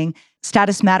of saying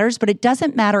status matters, but it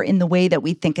doesn't matter in the way that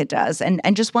we think it does. And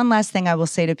just one last thing I will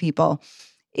say to people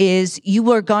is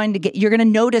you're going to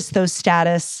notice those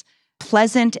status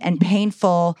pleasant and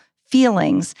painful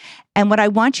feelings. And what I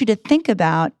want you to think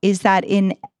about is that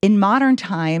in modern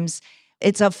times,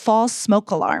 it's a false smoke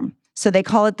alarm. So they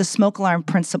call it the smoke alarm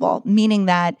principle, meaning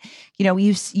that,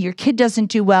 your kid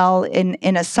doesn't do well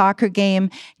in a soccer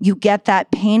game, you get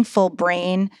that painful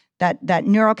brain, that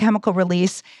neurochemical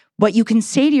release. What you can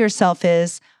say to yourself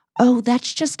is, oh,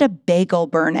 that's just a bagel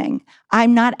burning.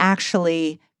 I'm not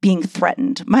actually being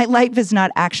threatened. My life is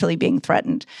not actually being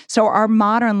threatened. So our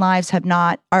modern lives have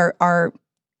not, our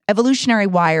evolutionary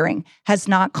wiring has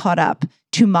not caught up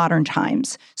to modern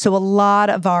times. So a lot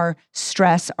of our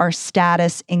stress, our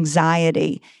status,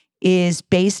 anxiety is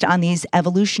based on these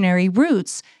evolutionary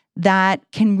roots that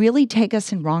can really take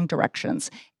us in wrong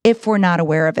directions if we're not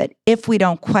aware of it, if we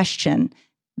don't question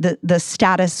the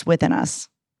status within us.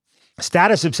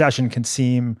 Status obsession can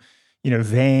seem,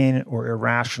 vain or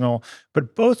irrational,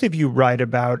 but both of you write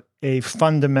about a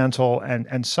fundamental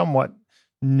and somewhat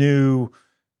new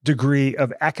degree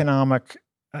of economic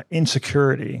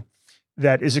insecurity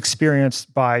that is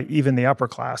experienced by even the upper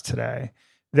class today,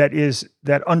 that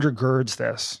undergirds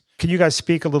this. Can you guys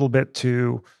speak a little bit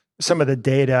to some of the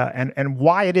data and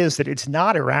why it is that it's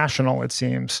not irrational, it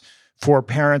seems, for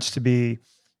parents to be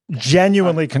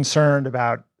genuinely concerned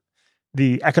about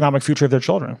the economic future of their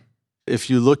children? If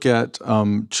you look at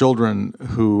children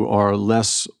who are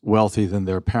less wealthy than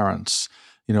their parents,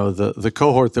 the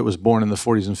cohort that was born in the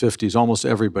 40s and 50s, almost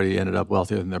everybody ended up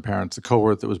wealthier than their parents. The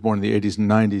cohort that was born in the 80s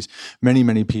and 90s, many,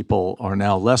 many people are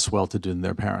now less well-to-do than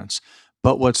their parents.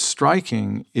 But what's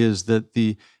striking is that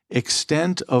the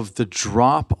extent of the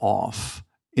drop-off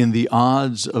in the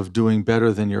odds of doing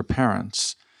better than your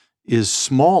parents is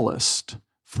smallest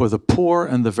for the poor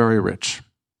and the very rich.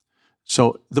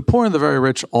 So the poor and the very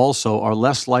rich also are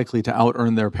less likely to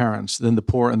out-earn their parents than the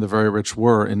poor and the very rich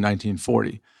were in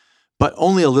 1940, but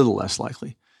only a little less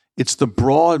likely. It's the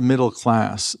broad middle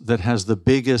class that has the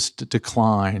biggest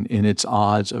decline in its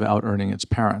odds of out-earning its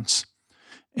parents.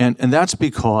 And that's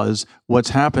because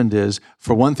what's happened is,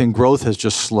 for one thing, growth has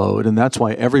just slowed, and that's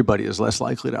why everybody is less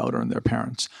likely to out-earn their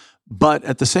parents. But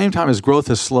at the same time as growth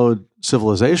has slowed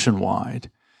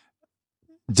civilization-wide,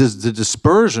 the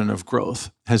dispersion of growth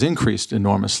has increased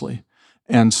enormously.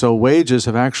 And so wages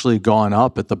have actually gone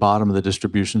up at the bottom of the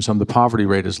distribution. The poverty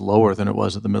rate is lower than it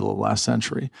was at the middle of last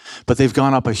century, but they've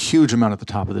gone up a huge amount at the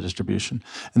top of the distribution.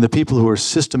 And the people who are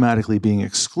systematically being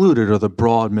excluded are the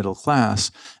broad middle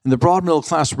class. And the broad middle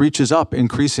class reaches up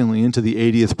increasingly into the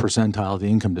 80th percentile of the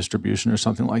income distribution or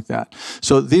something like that.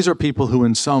 So these are people who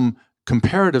in some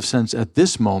comparative sense at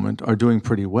this moment are doing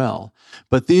pretty well.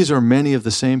 But these are many of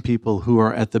the same people who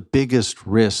are at the biggest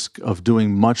risk of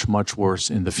doing much, much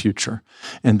worse in the future.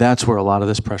 And that's where a lot of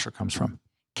this pressure comes from.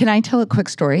 Can I tell a quick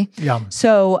story? Yeah.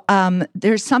 So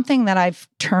there's something that I've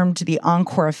termed the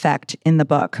encore effect in the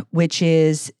book, which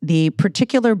is the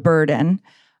particular burden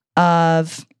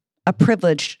of a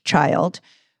privileged child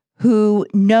who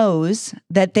knows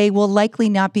that they will likely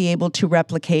not be able to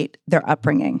replicate their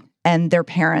upbringing and their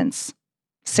parents'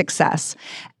 success.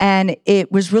 And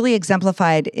it was really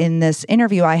exemplified in this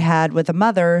interview I had with a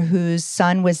mother whose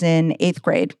son was in 8th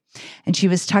grade. And she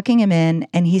was tucking him in,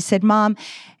 and he said, "Mom,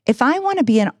 if I want to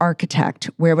be an architect,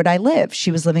 where would I live?"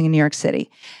 She was living in New York City.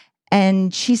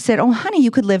 And she said, "Oh, honey,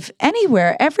 you could live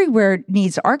anywhere. Everywhere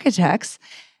needs architects."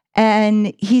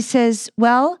 And he says,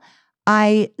 "Well,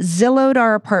 I Zillowed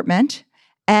our apartment,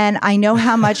 and I know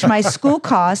how much my school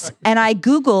costs, and I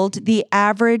Googled the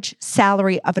average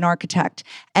salary of an architect,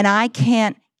 and I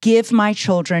can't give my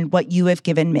children what you have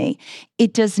given me.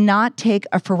 It does not take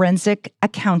a forensic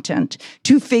accountant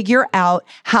to figure out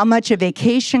how much a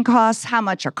vacation costs, how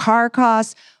much a car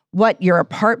costs, what your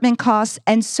apartment costs."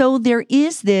 And so there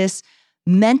is this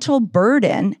mental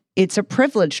burden. It's a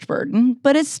privileged burden,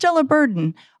 but it's still a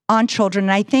burden on children.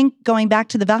 And I think going back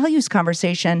to the values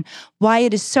conversation, why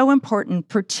it is so important,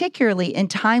 particularly in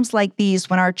times like these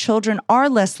when our children are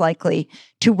less likely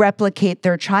to replicate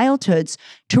their childhoods,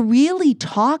 to really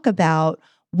talk about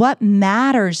what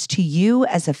matters to you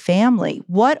as a family.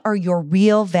 What are your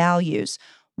real values?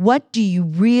 What do you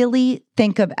really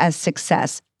think of as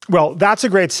success? Well, that's a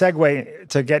great segue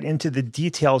to get into the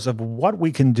details of what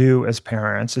we can do as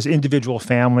parents, as individual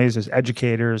families, as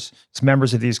educators, as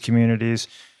members of these communities,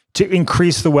 to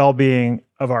increase the well-being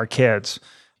of our kids.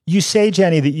 You say,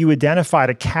 Jenny, that you identified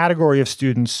a category of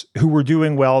students who were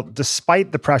doing well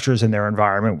despite the pressures in their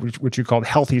environment, which you called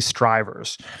healthy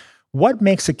strivers. What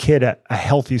makes a kid a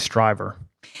healthy striver?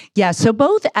 Yeah, so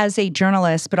both as a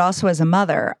journalist, but also as a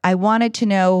mother, I wanted to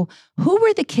know who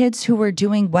were the kids who were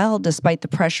doing well despite the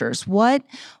pressures? What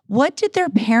did their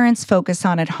parents focus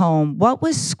on at home? What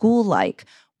was school like?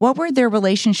 What were their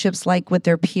relationships like with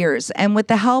their peers? And with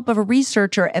the help of a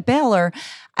researcher at Baylor,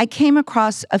 I came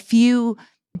across a few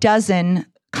dozen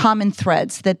common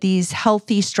threads that these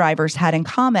healthy strivers had in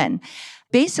common.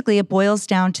 Basically, it boils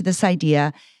down to this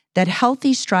idea that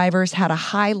healthy strivers had a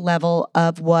high level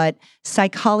of what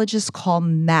psychologists call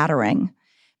mattering.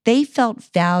 They felt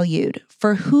valued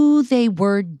for who they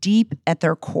were deep at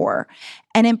their core.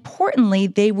 And importantly,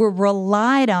 they were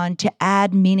relied on to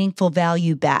add meaningful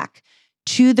value back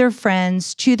to their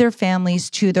friends, to their families,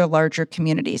 to their larger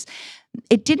communities.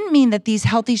 It didn't mean that these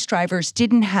healthy strivers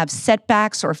didn't have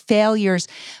setbacks or failures,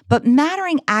 but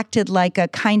mattering acted like a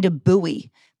kind of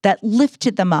buoy that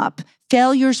lifted them up.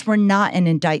 Failures were not an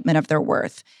indictment of their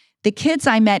worth. The kids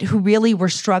I met who really were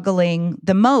struggling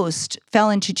the most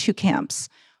fell into two camps.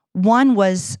 One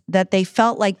was that they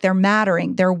felt like their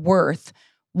mattering, their worth,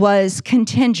 was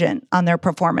contingent on their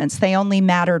performance. They only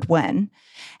mattered when.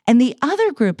 And the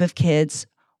other group of kids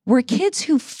were kids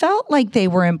who felt like they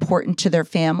were important to their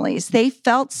families. They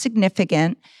felt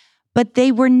significant, but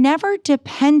they were never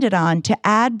depended on to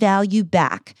add value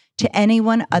back to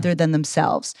anyone other than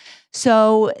themselves.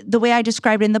 So the way I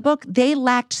described it in the book, they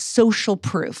lacked social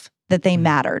proof that they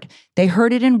mattered. They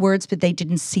heard it in words, but they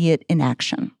didn't see it in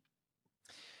action.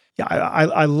 Yeah,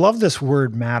 I love this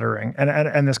word mattering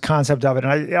and this concept of it.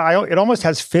 And it almost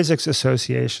has physics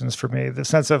associations for me. The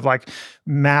sense of like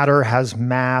matter has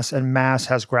mass and mass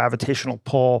has gravitational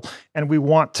pull. And we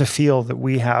want to feel that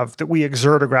we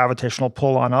exert a gravitational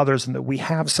pull on others and that we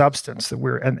have substance,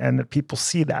 and that people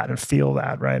see that and feel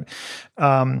that, right?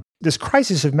 This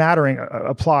crisis of mattering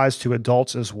applies to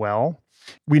adults as well.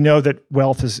 We know that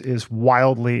wealth is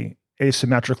wildly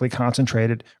asymmetrically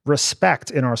concentrated.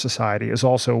 Respect in our society is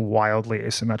also wildly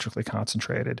asymmetrically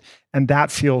concentrated. And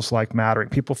that feels like mattering.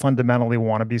 People fundamentally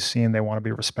want to be seen, they want to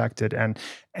be respected.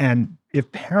 And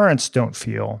if parents don't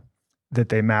feel that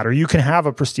they matter, you can have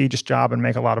a prestigious job and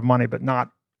make a lot of money, but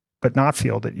not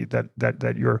feel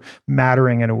that you're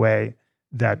mattering in a way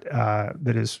that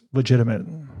is legitimate.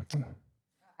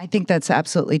 I think that's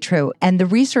absolutely true. And the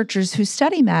researchers who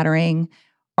study mattering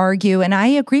argue, and I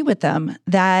agree with them,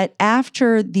 that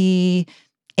after the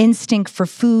instinct for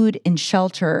food and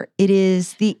shelter, it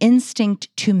is the instinct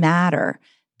to matter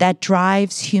that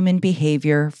drives human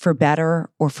behavior for better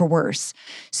or for worse.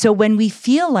 So when we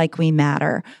feel like we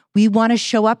matter, we want to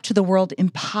show up to the world in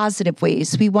positive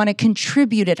ways. We want to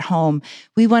contribute at home.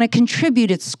 We want to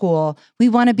contribute at school. We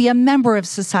want to be a member of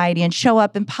society and show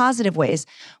up in positive ways.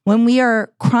 When we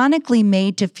are chronically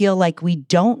made to feel like we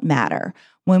don't matter,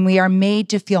 when we are made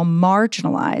to feel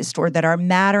marginalized or that our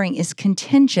mattering is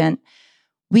contingent,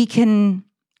 we can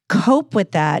cope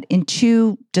with that in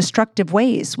two destructive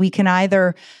ways. We can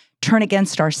either turn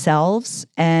against ourselves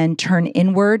and turn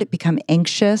inward, become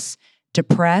anxious,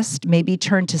 depressed, maybe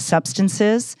turn to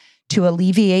substances to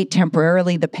alleviate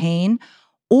temporarily the pain,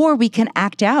 or we can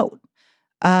act out.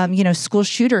 School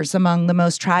shooters among the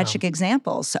most tragic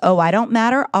examples. Oh, I don't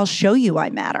matter. I'll show you I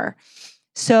matter.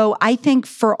 So I think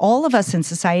for all of us in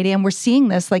society, and we're seeing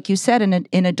this, like you said,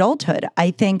 in adulthood,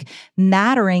 I think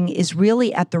mattering is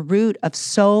really at the root of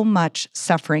so much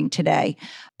suffering today.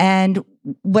 And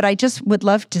what I just would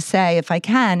love to say, if I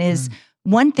can, is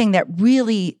one thing that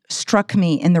really struck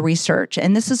me in the research,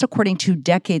 and this is according to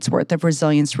decades worth of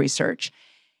resilience research,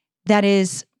 that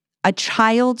is a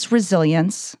child's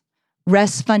resilience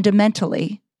rests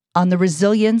fundamentally on the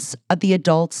resilience of the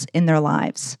adults in their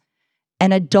lives.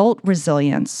 And adult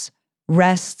resilience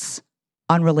rests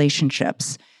on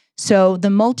relationships. So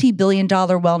the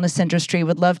multi-billion-dollar wellness industry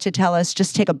would love to tell us,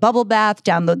 just take a bubble bath,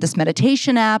 download this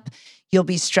meditation app, you'll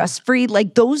be stress-free.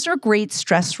 Like, those are great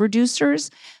stress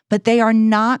reducers, but they are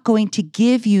not going to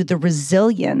give you the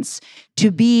resilience to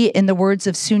be, in the words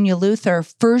of Sonia Luther,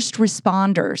 first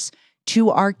responders to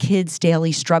our kids'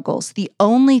 daily struggles. The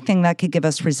only thing that could give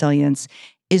us resilience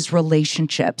is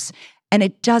relationships. And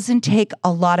it doesn't take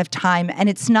a lot of time. And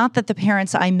it's not that the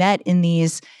parents I met in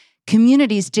these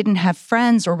communities didn't have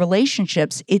friends or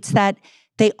relationships. It's that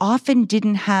they often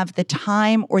didn't have the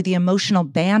time or the emotional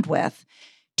bandwidth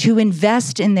to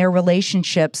invest in their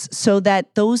relationships so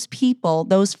that those people,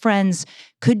 those friends,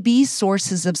 could be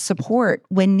sources of support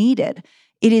when needed.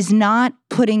 It is not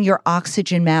putting your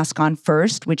oxygen mask on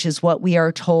first, which is what we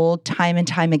are told time and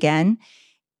time again.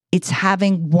 It's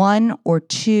having one or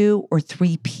two or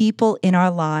three people in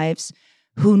our lives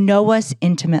who know us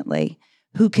intimately,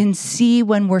 who can see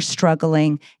when we're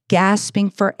struggling, gasping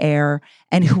for air,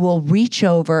 and who will reach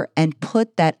over and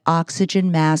put that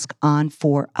oxygen mask on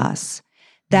for us.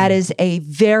 That is a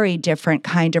very different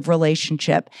kind of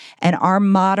relationship, and our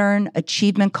modern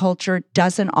achievement culture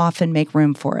doesn't often make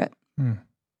room for it.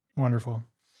 Wonderful.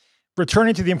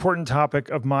 Returning to the important topic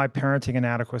of my parenting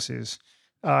inadequacies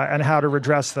and how to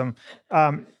redress them,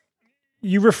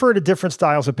 you refer to different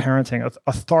styles of parenting: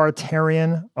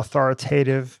 authoritarian,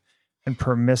 authoritative, and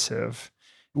permissive.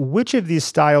 Which of these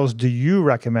styles do you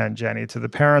recommend, Jenny, to the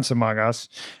parents among us?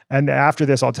 And after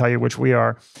this, I'll tell you which we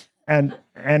are. And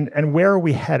where are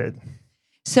we headed?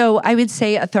 So I would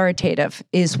say authoritative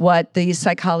is what the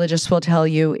psychologists will tell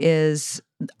you is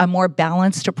a more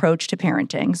balanced approach to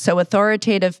parenting. So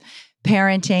authoritative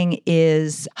parenting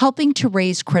is helping to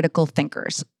raise critical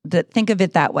thinkers. Think of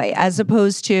it that way, as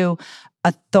opposed to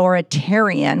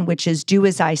authoritarian, which is do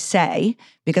as I say,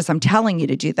 because I'm telling you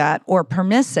to do that, or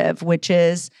permissive, which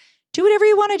is do whatever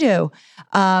you want to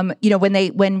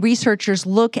do. When researchers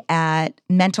look at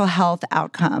mental health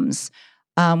outcomes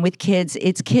with kids,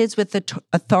 it's kids with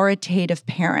authoritative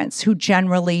parents who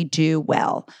generally do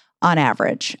well on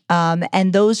average.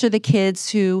 And those are the kids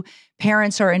who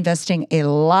parents are investing a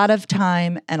lot of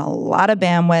time and a lot of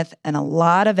bandwidth and a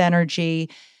lot of energy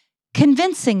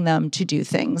convincing them to do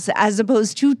things as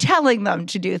opposed to telling them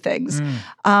to do things.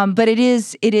 But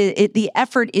the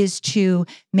effort is to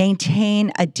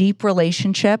maintain a deep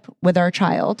relationship with our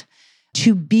child,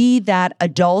 to be that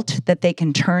adult that they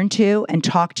can turn to and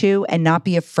talk to and not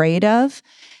be afraid of,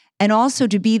 and also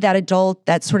to be that adult,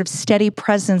 that sort of steady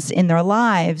presence in their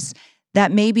lives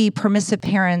that maybe permissive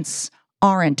parents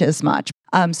aren't as much.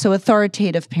 So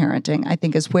authoritative parenting, I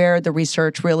think, is where the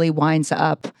research really winds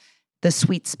up the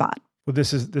sweet spot. Well,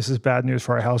 this is bad news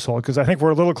for our household, because I think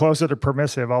we're a little closer to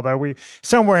permissive, although we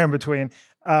somewhere in between.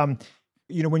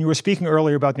 When you were speaking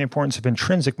earlier about the importance of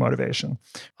intrinsic motivation,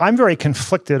 I'm very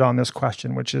conflicted on this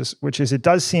question, which is it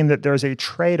does seem that there's a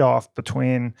trade-off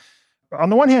between, on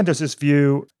the one hand, there's this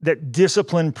view that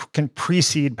discipline can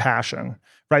precede passion,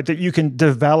 right? That you can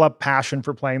develop passion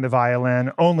for playing the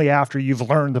violin only after you've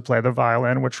learned to play the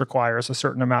violin, which requires a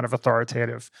certain amount of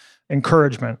authoritative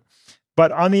encouragement.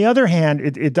 But on the other hand,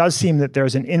 it does seem that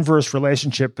there's an inverse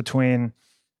relationship between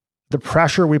the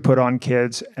pressure we put on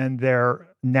kids and their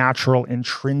natural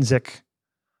intrinsic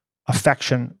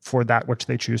affection for that which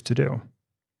they choose to do.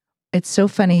 It's so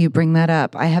funny you bring that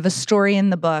up. I have a story in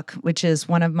the book, which is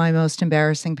one of my most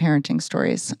embarrassing parenting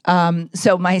stories.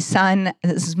 So my son,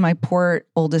 this is my poor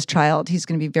oldest child. He's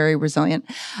going to be very resilient.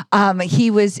 He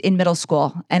was in middle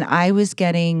school, and I was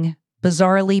getting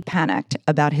bizarrely panicked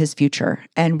about his future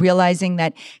and realizing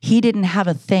that he didn't have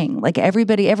a thing. Like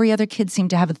every other kid seemed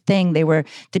to have a thing. They were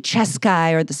the chess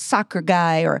guy or the soccer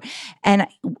guy and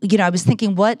I was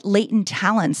thinking, what latent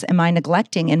talents am I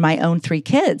neglecting in my own 3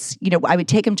 kids? I would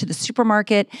take him to the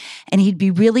supermarket and he'd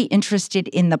be really interested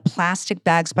in the plastic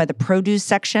bags by the produce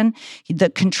section, the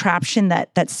contraption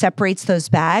that separates those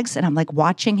bags. And I'm like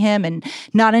watching him and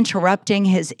not interrupting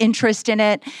his interest in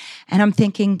it. And I'm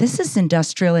thinking, this is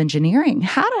industrial engineering.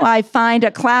 How do I find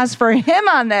a class for him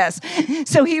on this?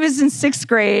 So he was in 6th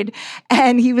grade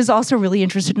and he was also really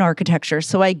interested in architecture.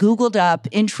 So I Googled up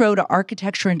Intro to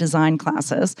Architecture and Design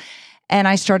classes and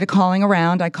I started calling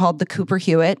around. I called the Cooper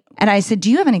Hewitt and I said,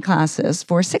 do you have any classes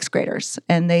for 6th graders?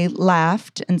 And they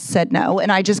laughed and said no.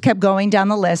 And I just kept going down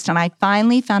the list and I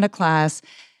finally found a class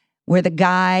where the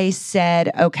guy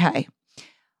said, okay,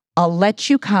 I'll let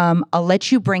you come. I'll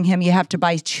let you bring him. You have to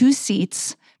buy 2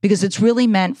 seats because it's really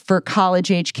meant for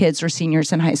college-age kids or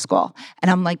seniors in high school.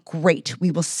 And I'm like, great.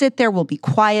 We will sit there. We'll be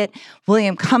quiet.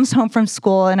 William comes home from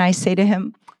school, and I say to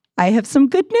him, I have some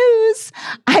good news.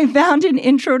 I found an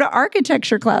Intro to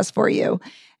Architecture class for you.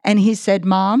 And he said,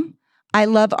 Mom, I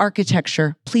love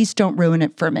architecture. Please don't ruin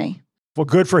it for me. Well,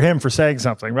 good for him for saying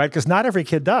something, right? Because not every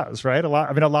kid does, right? A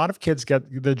lot of kids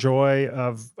get the joy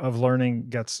of learning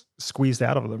gets squeezed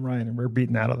out of them, right? And we're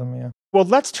beaten out of them, yeah. Well,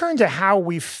 let's turn to how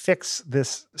we fix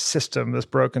this system, this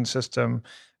broken system.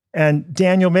 And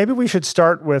Daniel, maybe we should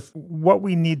start with what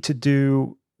we need to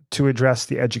do to address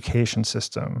the education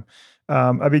system.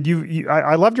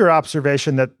 I loved your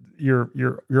observation that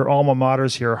your alma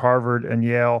maters here, Harvard and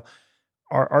Yale,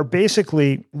 are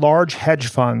basically large hedge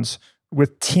funds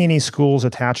with teeny schools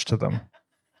attached to them,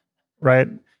 right?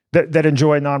 That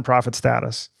enjoy nonprofit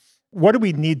status. What do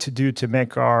we need to do to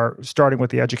make starting with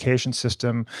the education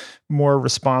system, more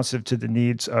responsive to the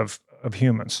needs of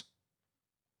humans?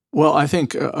 Well, I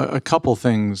think a couple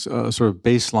things, sort of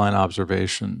baseline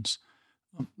observations.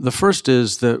 The first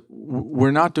is that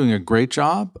we're not doing a great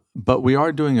job, but we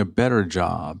are doing a better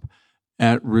job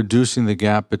at reducing the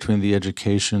gap between the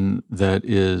education that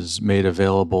is made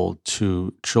available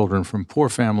to children from poor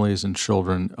families and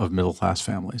children of middle-class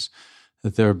families.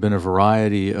 That there have been a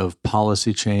variety of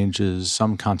policy changes,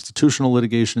 some constitutional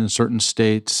litigation in certain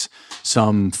states,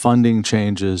 some funding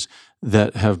changes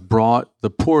that have brought the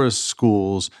poorest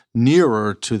schools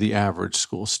nearer to the average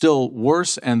school. Still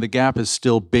worse, and the gap is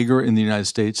still bigger in the United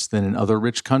States than in other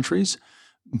rich countries,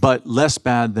 but less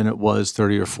bad than it was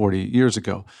 30 or 40 years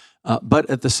ago. But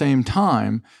at the same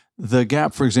time, the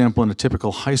gap, for example, in a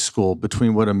typical high school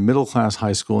between what a middle-class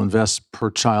high school invests per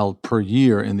child per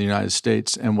year in the United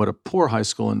States and what a poor high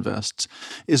school invests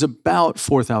is about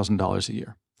 $4,000 a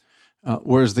year.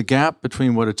 Whereas the gap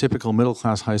between what a typical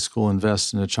middle-class high school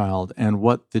invests in a child and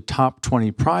what the top 20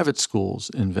 private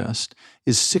schools invest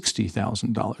is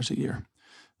 $60,000 a year.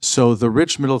 So the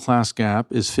rich middle-class gap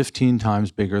is 15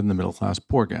 times bigger than the middle-class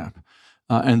poor gap.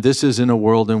 And this is in a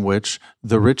world in which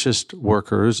the richest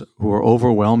workers, who are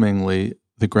overwhelmingly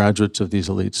the graduates of these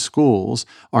elite schools,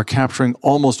 are capturing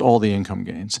almost all the income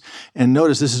gains. And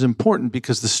notice this is important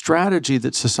because the strategy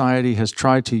that society has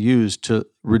tried to use to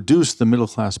reduce the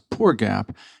middle-class poor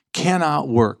gap cannot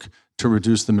work to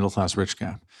reduce the middle-class rich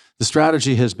gap. The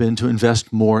strategy has been to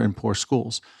invest more in poor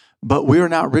schools. But we are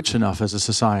not rich enough as a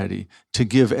society to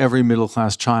give every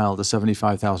middle-class child a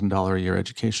 $75,000 a year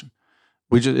education.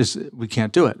 We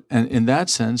can't do it. And in that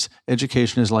sense,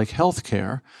 education is like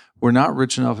healthcare. We're not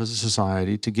rich enough as a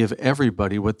society to give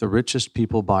everybody what the richest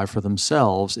people buy for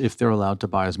themselves if they're allowed to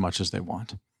buy as much as they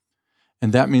want.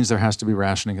 And that means there has to be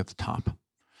rationing at the top.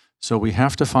 So we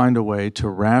have to find a way to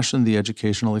ration the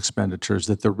educational expenditures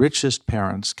that the richest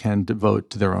parents can devote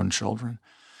to their own children.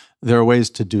 There are ways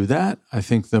to do that. I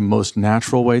think the most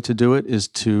natural way to do it is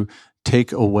to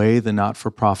take away the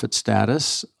not-for-profit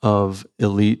status of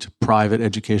elite private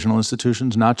educational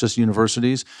institutions, not just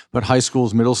universities, but high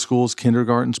schools, middle schools,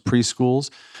 kindergartens, preschools,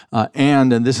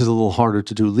 and this is a little harder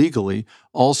to do legally,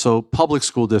 also public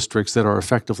school districts that are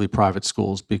effectively private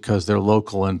schools because they're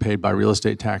local and paid by real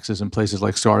estate taxes in places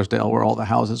like Scarsdale where all the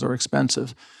houses are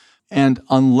expensive. And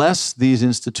unless these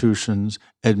institutions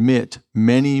admit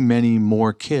many, many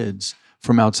more kids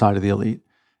from outside of the elite,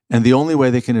 and the only way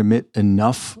they can admit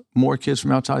enough more kids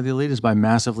from outside the elite is by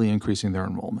massively increasing their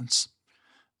enrollments.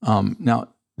 Now,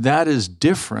 that is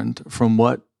different from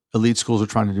what elite schools are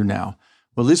trying to do now.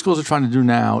 What elite schools are trying to do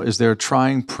now is they're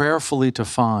trying prayerfully to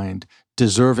find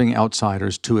deserving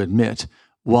outsiders to admit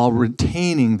while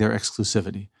retaining their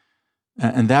exclusivity.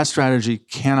 And that strategy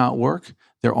cannot work.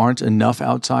 There aren't enough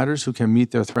outsiders who can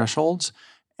meet their thresholds,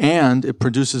 and it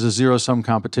produces a zero-sum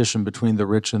competition between the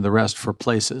rich and the rest for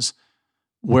places.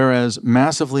 Whereas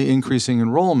massively increasing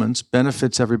enrollments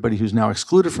benefits everybody who's now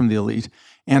excluded from the elite.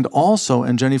 And also,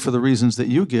 and Jenny, for the reasons that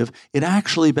you give, it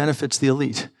actually benefits the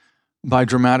elite by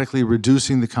dramatically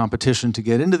reducing the competition to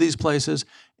get into these places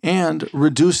and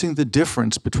reducing the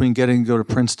difference between getting to go to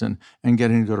Princeton and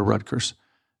getting to go to Rutgers.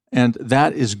 And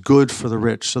that is good for the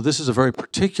rich. So this is a very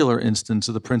particular instance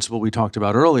of the principle we talked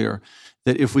about earlier,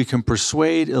 that if we can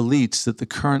persuade elites that the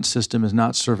current system is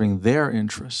not serving their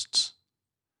interests,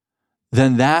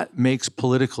 then that makes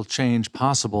political change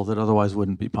possible that otherwise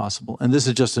wouldn't be possible. And this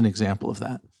is just an example of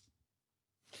that.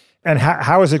 And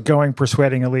how is it going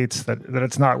persuading elites that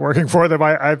it's not working for them?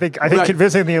 I think Right.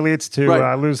 convincing the elites to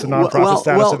lose the nonprofit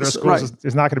status of their schools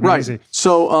is not going to be easy.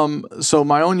 So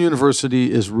my own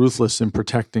university is ruthless in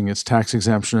protecting its tax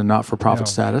exemption and not-for-profit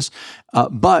status.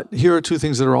 But here are two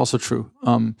things that are also true.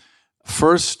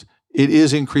 First, it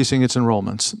is increasing its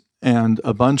enrollments. And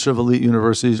a bunch of elite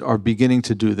universities are beginning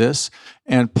to do this.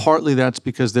 And partly that's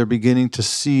because they're beginning to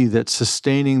see that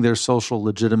sustaining their social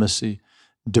legitimacy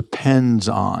depends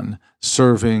on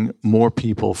serving more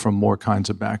people from more kinds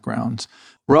of backgrounds.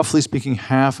 Roughly speaking,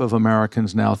 half of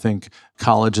Americans now think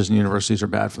colleges and universities are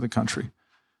bad for the country.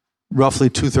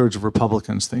 Roughly 2/3 of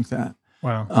Republicans think that.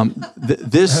 Wow.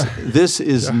 This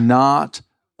is not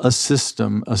a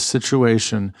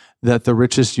situation that the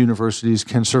richest universities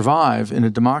can survive in a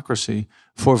democracy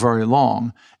for very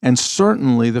long. And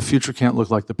certainly the future can't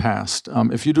look like the past.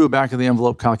 If you do a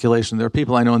back-of-the-envelope calculation, there are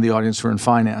people I know in the audience who are in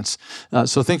finance.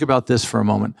 So think about this for a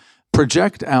moment.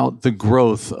 Project out the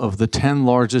growth of the 10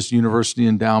 largest university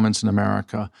endowments in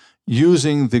America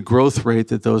using the growth rate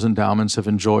that those endowments have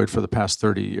enjoyed for the past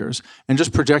 30 years, and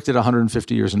just project it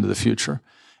 150 years into the future.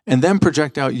 And then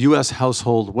project out U.S.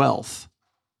 household wealth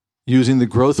using the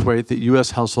growth rate that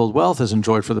U.S. household wealth has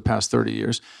enjoyed for the past 30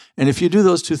 years. And if you do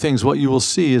those two things, what you will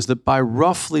see is that by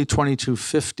roughly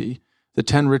 2250, the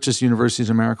 10 richest universities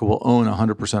in America will own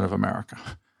 100% of America.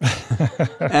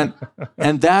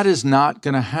 and that is not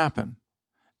going to happen.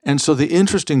 And so the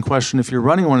interesting question, if you're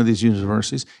running one of these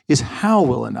universities, is how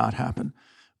will it not happen?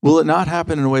 Will it not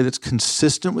happen in a way that's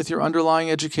consistent with your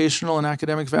underlying educational and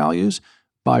academic values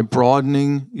by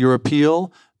broadening your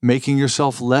appeal, making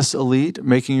yourself less elite,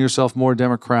 making yourself more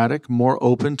democratic, more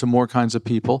open to more kinds of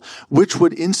people, which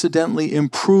would incidentally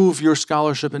improve your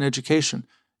scholarship and education?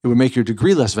 It would make your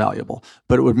degree less valuable,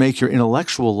 but it would make your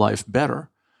intellectual life better.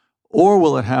 Or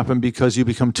will it happen because you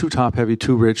become too top-heavy,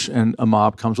 too rich, and a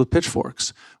mob comes with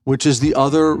pitchforks, which is the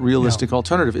other realistic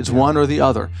alternative. It's one or the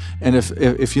other. And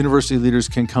if university leaders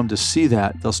can come to see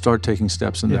that, they'll start taking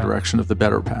steps in the direction of the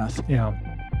better path. Yeah.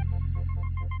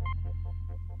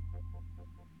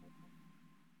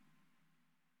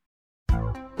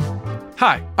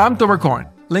 Hi, I'm Tomer Cohen,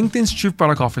 LinkedIn's Chief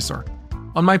Product Officer.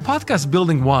 On my podcast,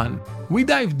 Building One, we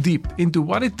dive deep into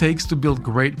what it takes to build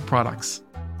great products.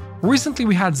 Recently,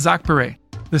 we had Zach Perret,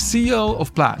 the CEO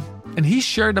of Plaid, and he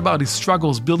shared about his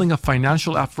struggles building a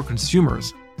financial app for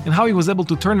consumers and how he was able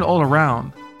to turn it all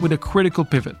around with a critical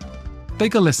pivot.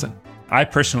 Take a listen. I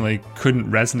personally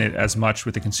couldn't resonate as much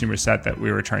with the consumer set that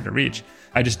we were trying to reach.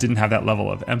 I just didn't have that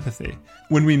level of empathy.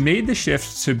 When we made the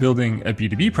shift to building a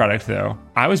B2B product, though,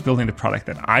 I was building the product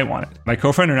that I wanted. My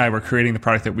co-founder and I were creating the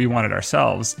product that we wanted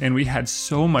ourselves, and we had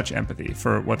so much empathy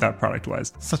for what that product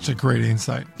was. Such a great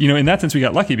insight. In that sense, we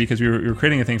got lucky because we were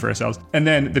creating a thing for ourselves. And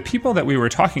then the people that we were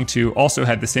talking to also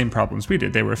had the same problems we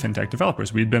did. They were fintech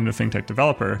developers. We'd been a fintech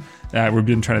developer. We'd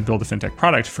been trying to build a fintech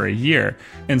product for a year.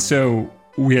 And so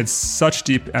we had such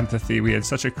deep empathy. We had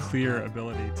such a clear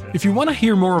ability to... If you want to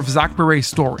hear more of Zach Perret's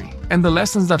story and the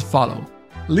lessons that follow,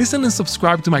 listen and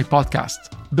subscribe to my podcast,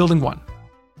 Building One.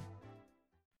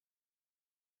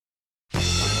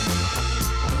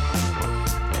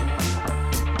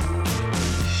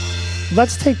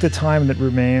 Let's take the time that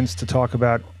remains to talk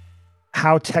about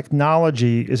how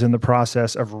technology is in the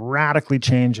process of radically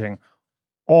changing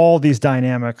all these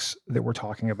dynamics that we're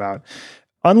talking about.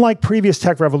 Unlike previous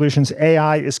tech revolutions,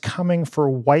 AI is coming for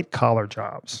white-collar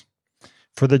jobs,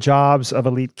 for the jobs of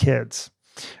elite kids.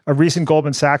 A recent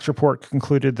Goldman Sachs report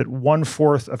concluded that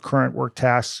 1/4 of current work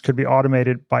tasks could be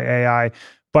automated by AI,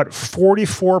 but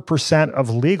 44% of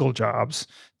legal jobs,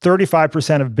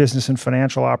 35% of business and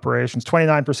financial operations,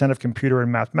 29% of computer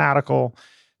and mathematical,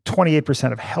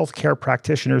 28% of healthcare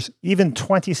practitioners, even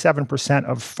 27%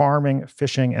 of farming,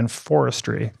 fishing, and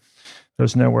forestry.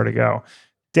 There's nowhere to go.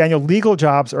 Daniel, legal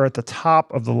jobs are at the top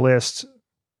of the list.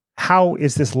 How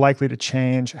is this likely to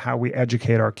change how we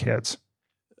educate our kids?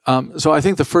 So I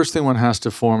think the first thing one has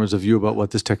to form is a view about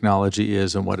what this technology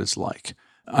is and what it's like.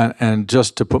 And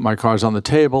just to put my cards on the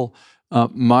table,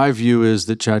 my view is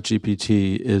that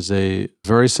ChatGPT is a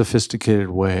very sophisticated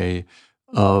way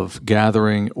of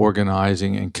gathering,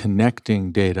 organizing, and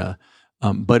connecting data.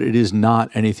 But it is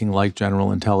not anything like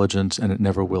general intelligence, and it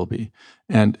never will be.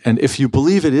 And if you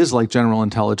believe it is like general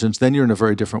intelligence, then you're in a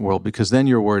very different world, because then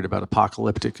you're worried about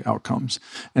apocalyptic outcomes.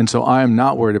 And so I am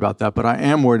not worried about that, but I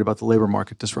am worried about the labor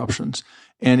market disruptions.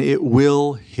 And it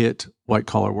will hit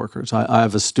white-collar workers. I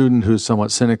have a student who's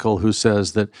somewhat cynical who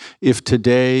says that if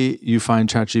today you find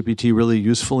ChatGPT really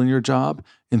useful in your job,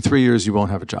 in 3 years you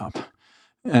won't have a job.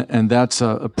 And that's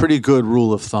a pretty good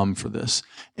rule of thumb for this.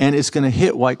 And it's going to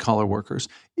hit white-collar workers.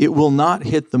 It will not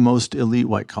hit the most elite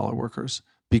white-collar workers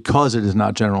because it is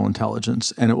not general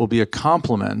intelligence, and it will be a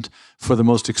complement for the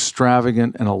most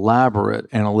extravagant and elaborate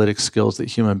analytic skills that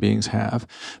human beings have.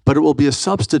 But it will be a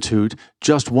substitute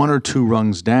just 1 or 2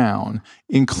 rungs down,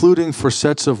 including for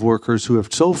sets of workers who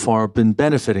have so far been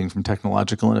benefiting from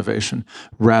technological innovation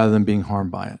rather than being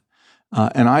harmed by it.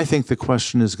 And I think the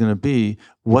question is going to be,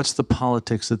 what's the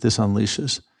politics that this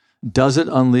unleashes? Does it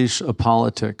unleash a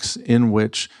politics in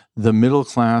which the middle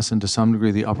class, and to some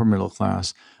degree the upper middle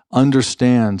class,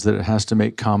 understands that it has to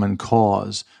make common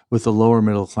cause with the lower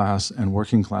middle class and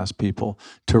working class people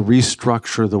to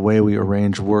restructure the way we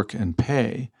arrange work and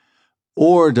pay?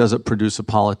 Or does it produce a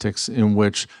politics in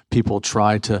which people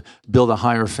try to build a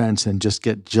higher fence and just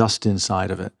get just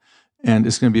inside of it? And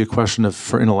it's going to be a question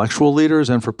for intellectual leaders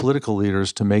and for political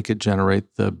leaders to make it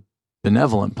generate the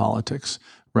benevolent politics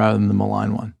rather than the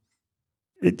malign one.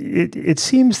 It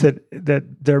seems that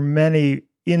there are many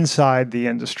inside the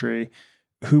industry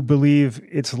who believe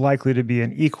it's likely to be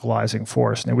an equalizing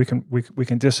force. Now we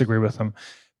can disagree with them,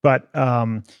 but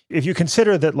if you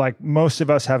consider that, like, most of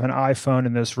us have an iPhone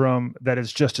in this room that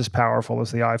is just as powerful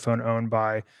as the iPhone owned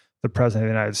by the President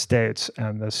of the United States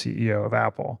and the CEO of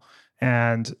Apple.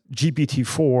 And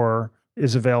GPT-4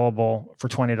 is available for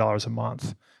 $20 a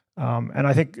month. And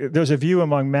I think there's a view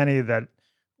among many that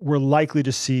we're likely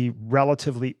to see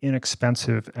relatively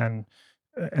inexpensive and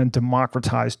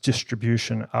democratized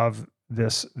distribution of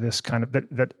this kind of,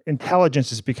 that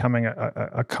intelligence is becoming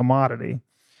a commodity,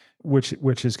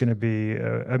 which is going to be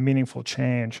a meaningful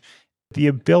change. The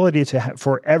ability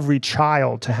for every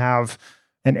child to have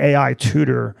an AI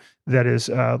tutor that is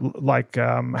like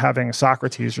having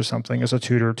Socrates or something as a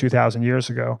tutor 2,000 years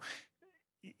ago.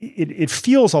 It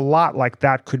feels a lot like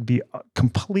that could be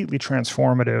completely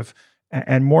transformative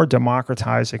and more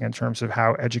democratizing in terms of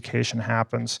how education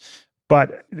happens.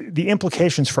 But the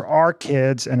implications for our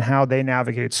kids and how they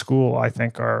navigate school, I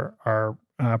think, are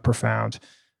profound.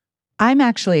 I'm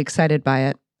actually excited by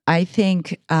it. I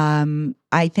think when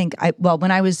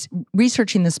I was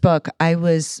researching this book, I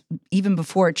was, even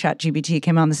before ChatGPT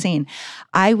came on the scene,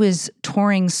 I was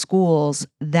touring schools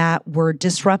that were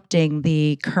disrupting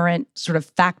the current sort of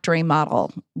factory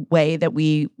model way that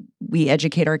we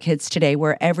educate our kids today,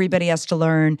 where everybody has to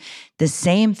learn the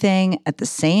same thing at the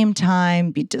same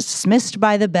time, be dismissed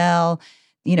by the bell.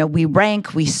 We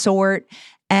rank, we sort,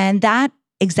 and that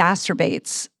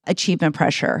exacerbates achievement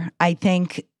pressure. I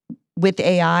think with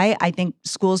AI, I think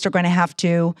schools are going to have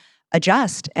to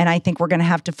adjust. And I think we're going to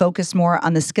have to focus more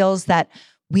on the skills that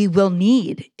we will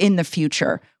need in the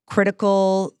future.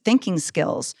 Critical thinking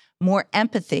skills, more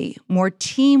empathy, more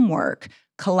teamwork,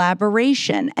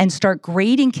 collaboration, and start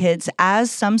grading kids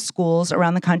as some schools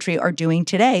around the country are doing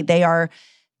today. They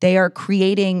are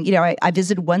creating, I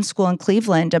visited one school in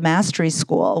Cleveland, a mastery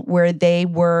school, where they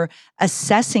were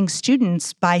assessing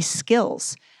students by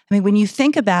skills. I mean, when you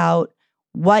think about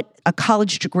what a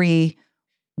college degree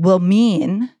will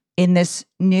mean in this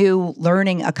new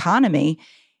learning economy,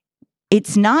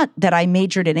 it's not that I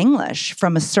majored in English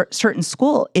from a certain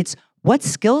school. It's what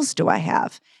skills do I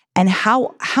have? And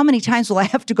how many times will I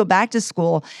have to go back to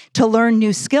school to learn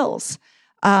new skills?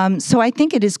 So I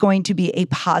think it is going to be a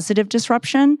positive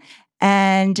disruption.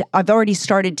 And I've already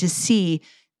started to see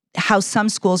how some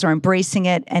schools are embracing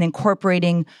it and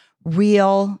incorporating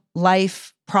real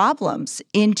life problems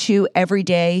into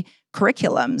everyday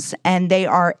curriculums. And they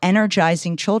are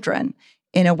energizing children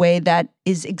in a way that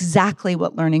is exactly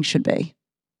what learning should be.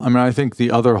 I mean, I think the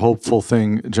other hopeful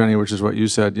thing, Jenny, which is what you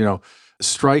said,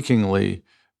 strikingly,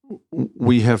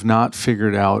 we have not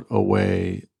figured out a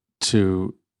way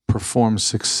to perform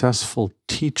successful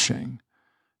teaching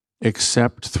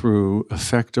except through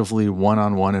effectively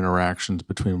one-on-one interactions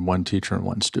between one teacher and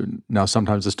one student. Now,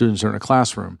 sometimes the students are in a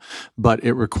classroom, but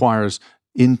it requires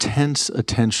intense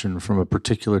attention from a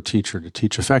particular teacher to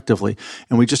teach effectively.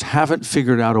 And we just haven't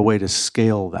figured out a way to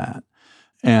scale that.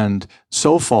 And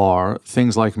so far,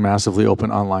 things like massively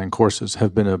open online courses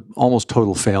have been an almost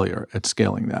total failure at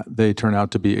scaling that. They turn out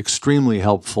to be extremely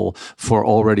helpful for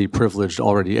already privileged,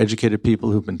 already educated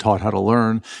people who've been taught how to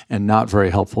learn, and not very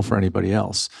helpful for anybody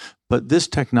else. But this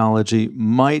technology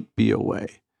might be a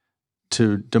way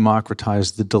to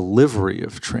democratize the delivery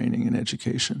of training and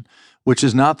education, which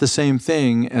is not the same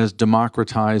thing as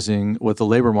democratizing what the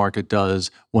labor market does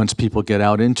once people get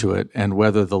out into it, and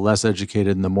whether the less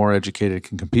educated and the more educated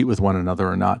can compete with one another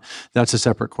or not. That's a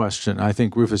separate question. I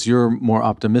think, Rufus, you're more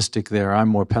optimistic there. I'm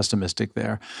more pessimistic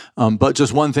there. But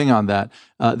just one thing on that.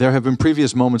 There have been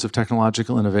previous moments of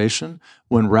technological innovation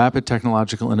when rapid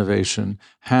technological innovation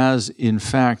has, in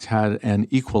fact, had an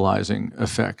equalizing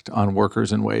effect on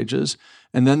workers and wages.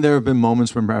 And then there have been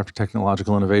moments when rapid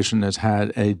technological innovation has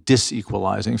had a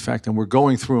disequalizing effect. And we're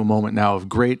going through a moment now of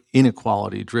great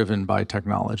inequality driven by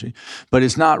technology. But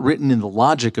it's not written in the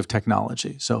logic of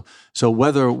technology. So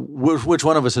whether which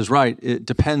one of us is right, it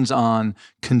depends on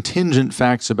contingent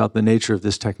facts about the nature of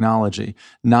this technology,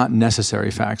 not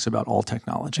necessary facts about all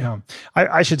technology. Yeah.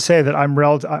 I should say that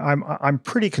I'm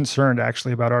pretty concerned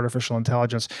actually about artificial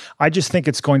intelligence. I just think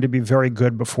it's going to be very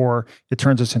good before it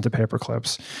turns us into paper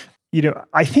clips.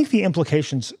 I think the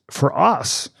implications for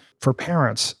us, for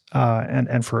parents,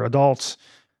 and for adults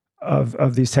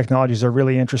of these technologies are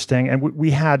really interesting. And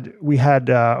we had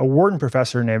a Wharton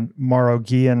professor named Mauro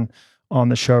Guillen on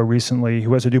the show recently,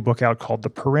 who has a new book out called The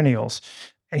Perennials.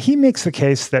 And he makes the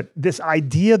case that this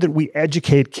idea that we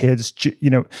educate kids,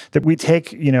 that we take,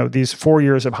 these 4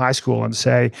 years of high school and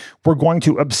say, we're going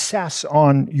to obsess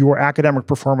on your academic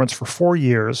performance for 4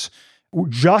 years,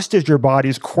 just as your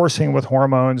body's coursing with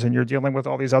hormones and you're dealing with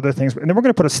all these other things. And then we're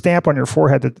going to put a stamp on your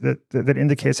forehead that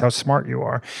indicates how smart you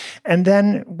are. And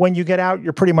then when you get out,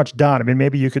 you're pretty much done. I mean,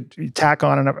 maybe you could tack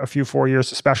on a few 4 years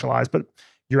to specialize, but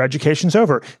your education's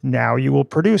over. Now you will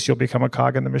produce, you'll become a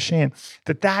cog in the machine.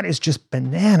 That is just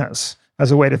bananas as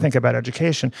a way to think about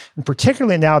education. And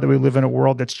particularly now that we live in a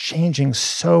world that's changing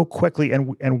so quickly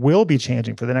and will be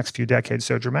changing for the next few decades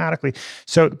so dramatically.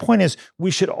 So the point is,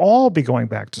 we should all be going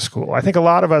back to school. I think a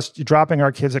lot of us dropping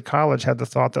our kids at college had the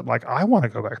thought that, like, I want to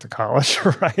go back to college,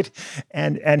 right?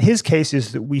 And his case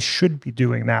is that we should be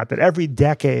doing that every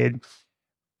decade,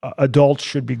 adults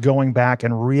should be going back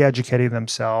and re-educating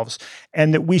themselves,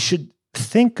 and that we should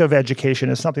think of education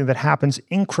as something that happens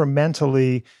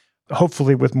incrementally,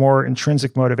 hopefully with more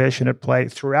intrinsic motivation at play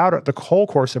throughout the whole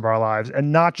course of our lives,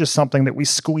 and not just something that we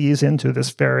squeeze into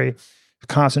this very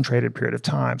concentrated period of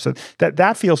time. So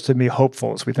that feels to me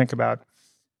hopeful as we think about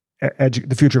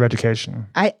the future of education.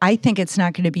 I think it's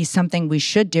not going to be something we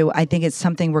should do. I think it's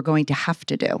something we're going to have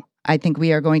to do. I think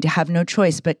we are going to have no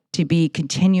choice but to be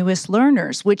continuous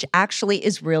learners, which actually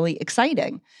is really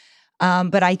exciting.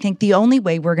 But I think the only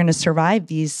way we're going to survive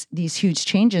these huge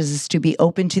changes is to be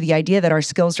open to the idea that our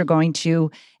skills are going to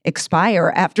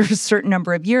expire after a certain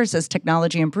number of years as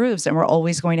technology improves, and we're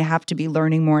always going to have to be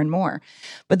learning more and more.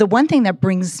 But the one thing that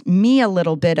brings me a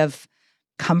little bit of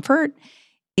comfort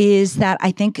is that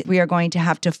I think we are going to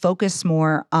have to focus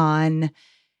more on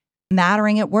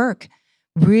mattering at work,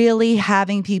 really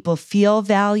having people feel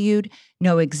valued,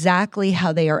 know exactly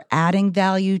how they are adding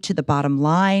value to the bottom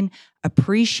line,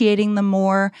 appreciating them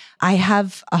more. I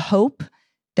have a hope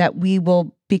that we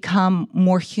will become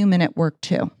more human at work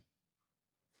too.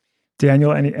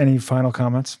 Daniel, any final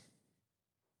comments?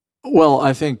 Well,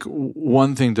 I think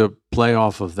one thing to play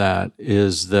off of that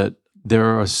is that there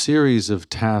are a series of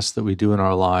tasks that we do in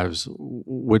our lives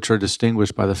which are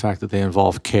distinguished by the fact that they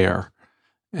involve care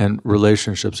and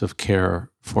relationships of care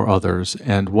for others.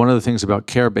 And one of the things about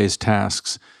care-based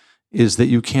tasks is that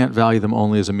you can't value them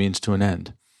only as a means to an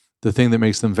end. The thing that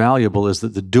makes them valuable is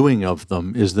that the doing of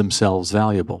them is themselves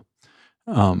valuable.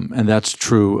 And that's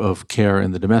true of care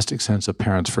in the domestic sense of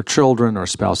parents for children or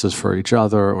spouses for each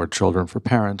other or children for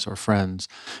parents or friends.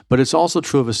 But it's also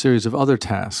true of a series of other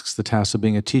tasks. The task of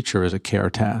being a teacher is a care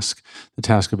task. The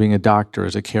task of being a doctor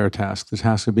is a care task. The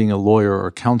task of being a lawyer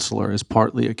or counselor is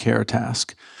partly a care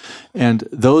task. And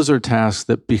those are tasks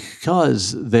that,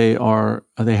 because they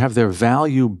have their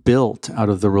value built out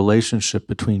of the relationship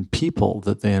between people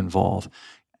that they involve,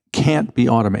 can't be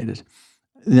automated.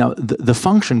 Now, the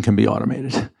function can be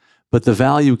automated, but the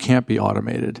value can't be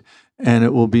automated. And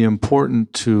it will be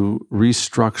important to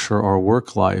restructure our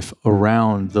work life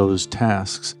around those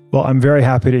tasks. Well, I'm very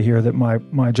happy to hear that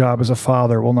my job as a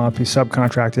father will not be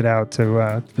subcontracted out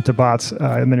to bots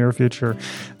in the near future.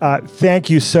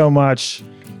 Thank you so much,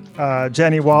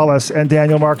 Jenny Wallace and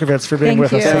Daniel Markovits, for being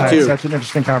with us tonight. Thank you. Such an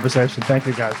interesting conversation. Thank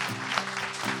you, guys.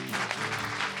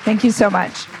 Thank you so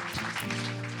much.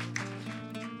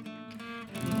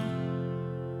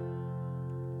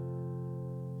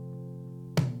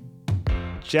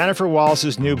 Jennifer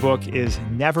Wallace's new book is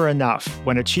Never Enough: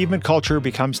 When Achievement Culture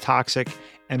Becomes Toxic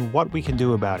and What We Can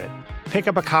Do About It. Pick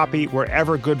up a copy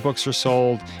wherever good books are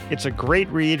sold. It's a great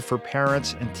read for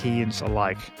parents and teens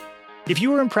alike. If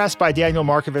you were impressed by Daniel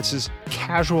Markovitz's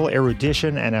casual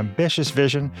erudition and ambitious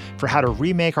vision for how to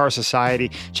remake our society,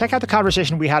 check out the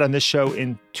conversation we had on this show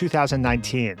in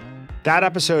 2019. That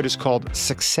episode is called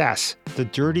Success, the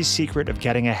Dirty Secret of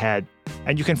Getting Ahead,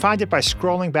 and you can find it by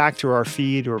scrolling back through our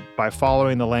feed or by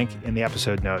following the link in the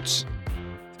episode notes.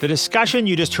 The discussion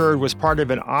you just heard was part of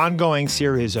an ongoing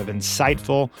series of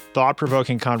insightful,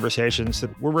 thought-provoking conversations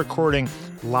that we're recording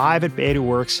live at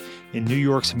BetaWorks in New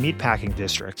York's Meatpacking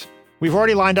District. We've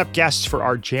already lined up guests for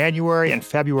our January and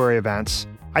February events.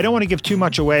 I don't want to give too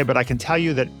much away, but I can tell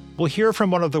you that we'll hear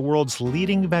from one of the world's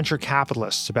leading venture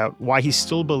capitalists about why he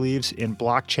still believes in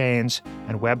blockchains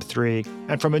and Web3,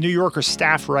 and from a New Yorker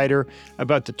staff writer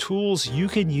about the tools you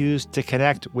can use to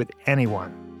connect with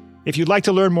anyone. If you'd like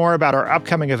to learn more about our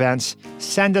upcoming events,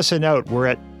 send us a note. We're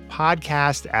at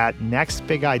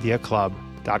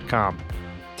podcast@nextbigideaclub.com.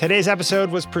 Today's episode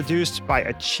was produced by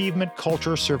achievement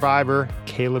culture survivor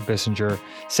Caleb Bissinger.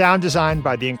 Sound designed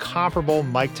by the incomparable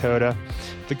Mike Toda.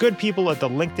 The good people at the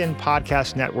LinkedIn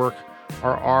Podcast Network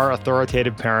are our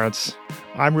authoritative parents.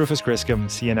 I'm Rufus Griscom.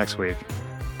 See you next week.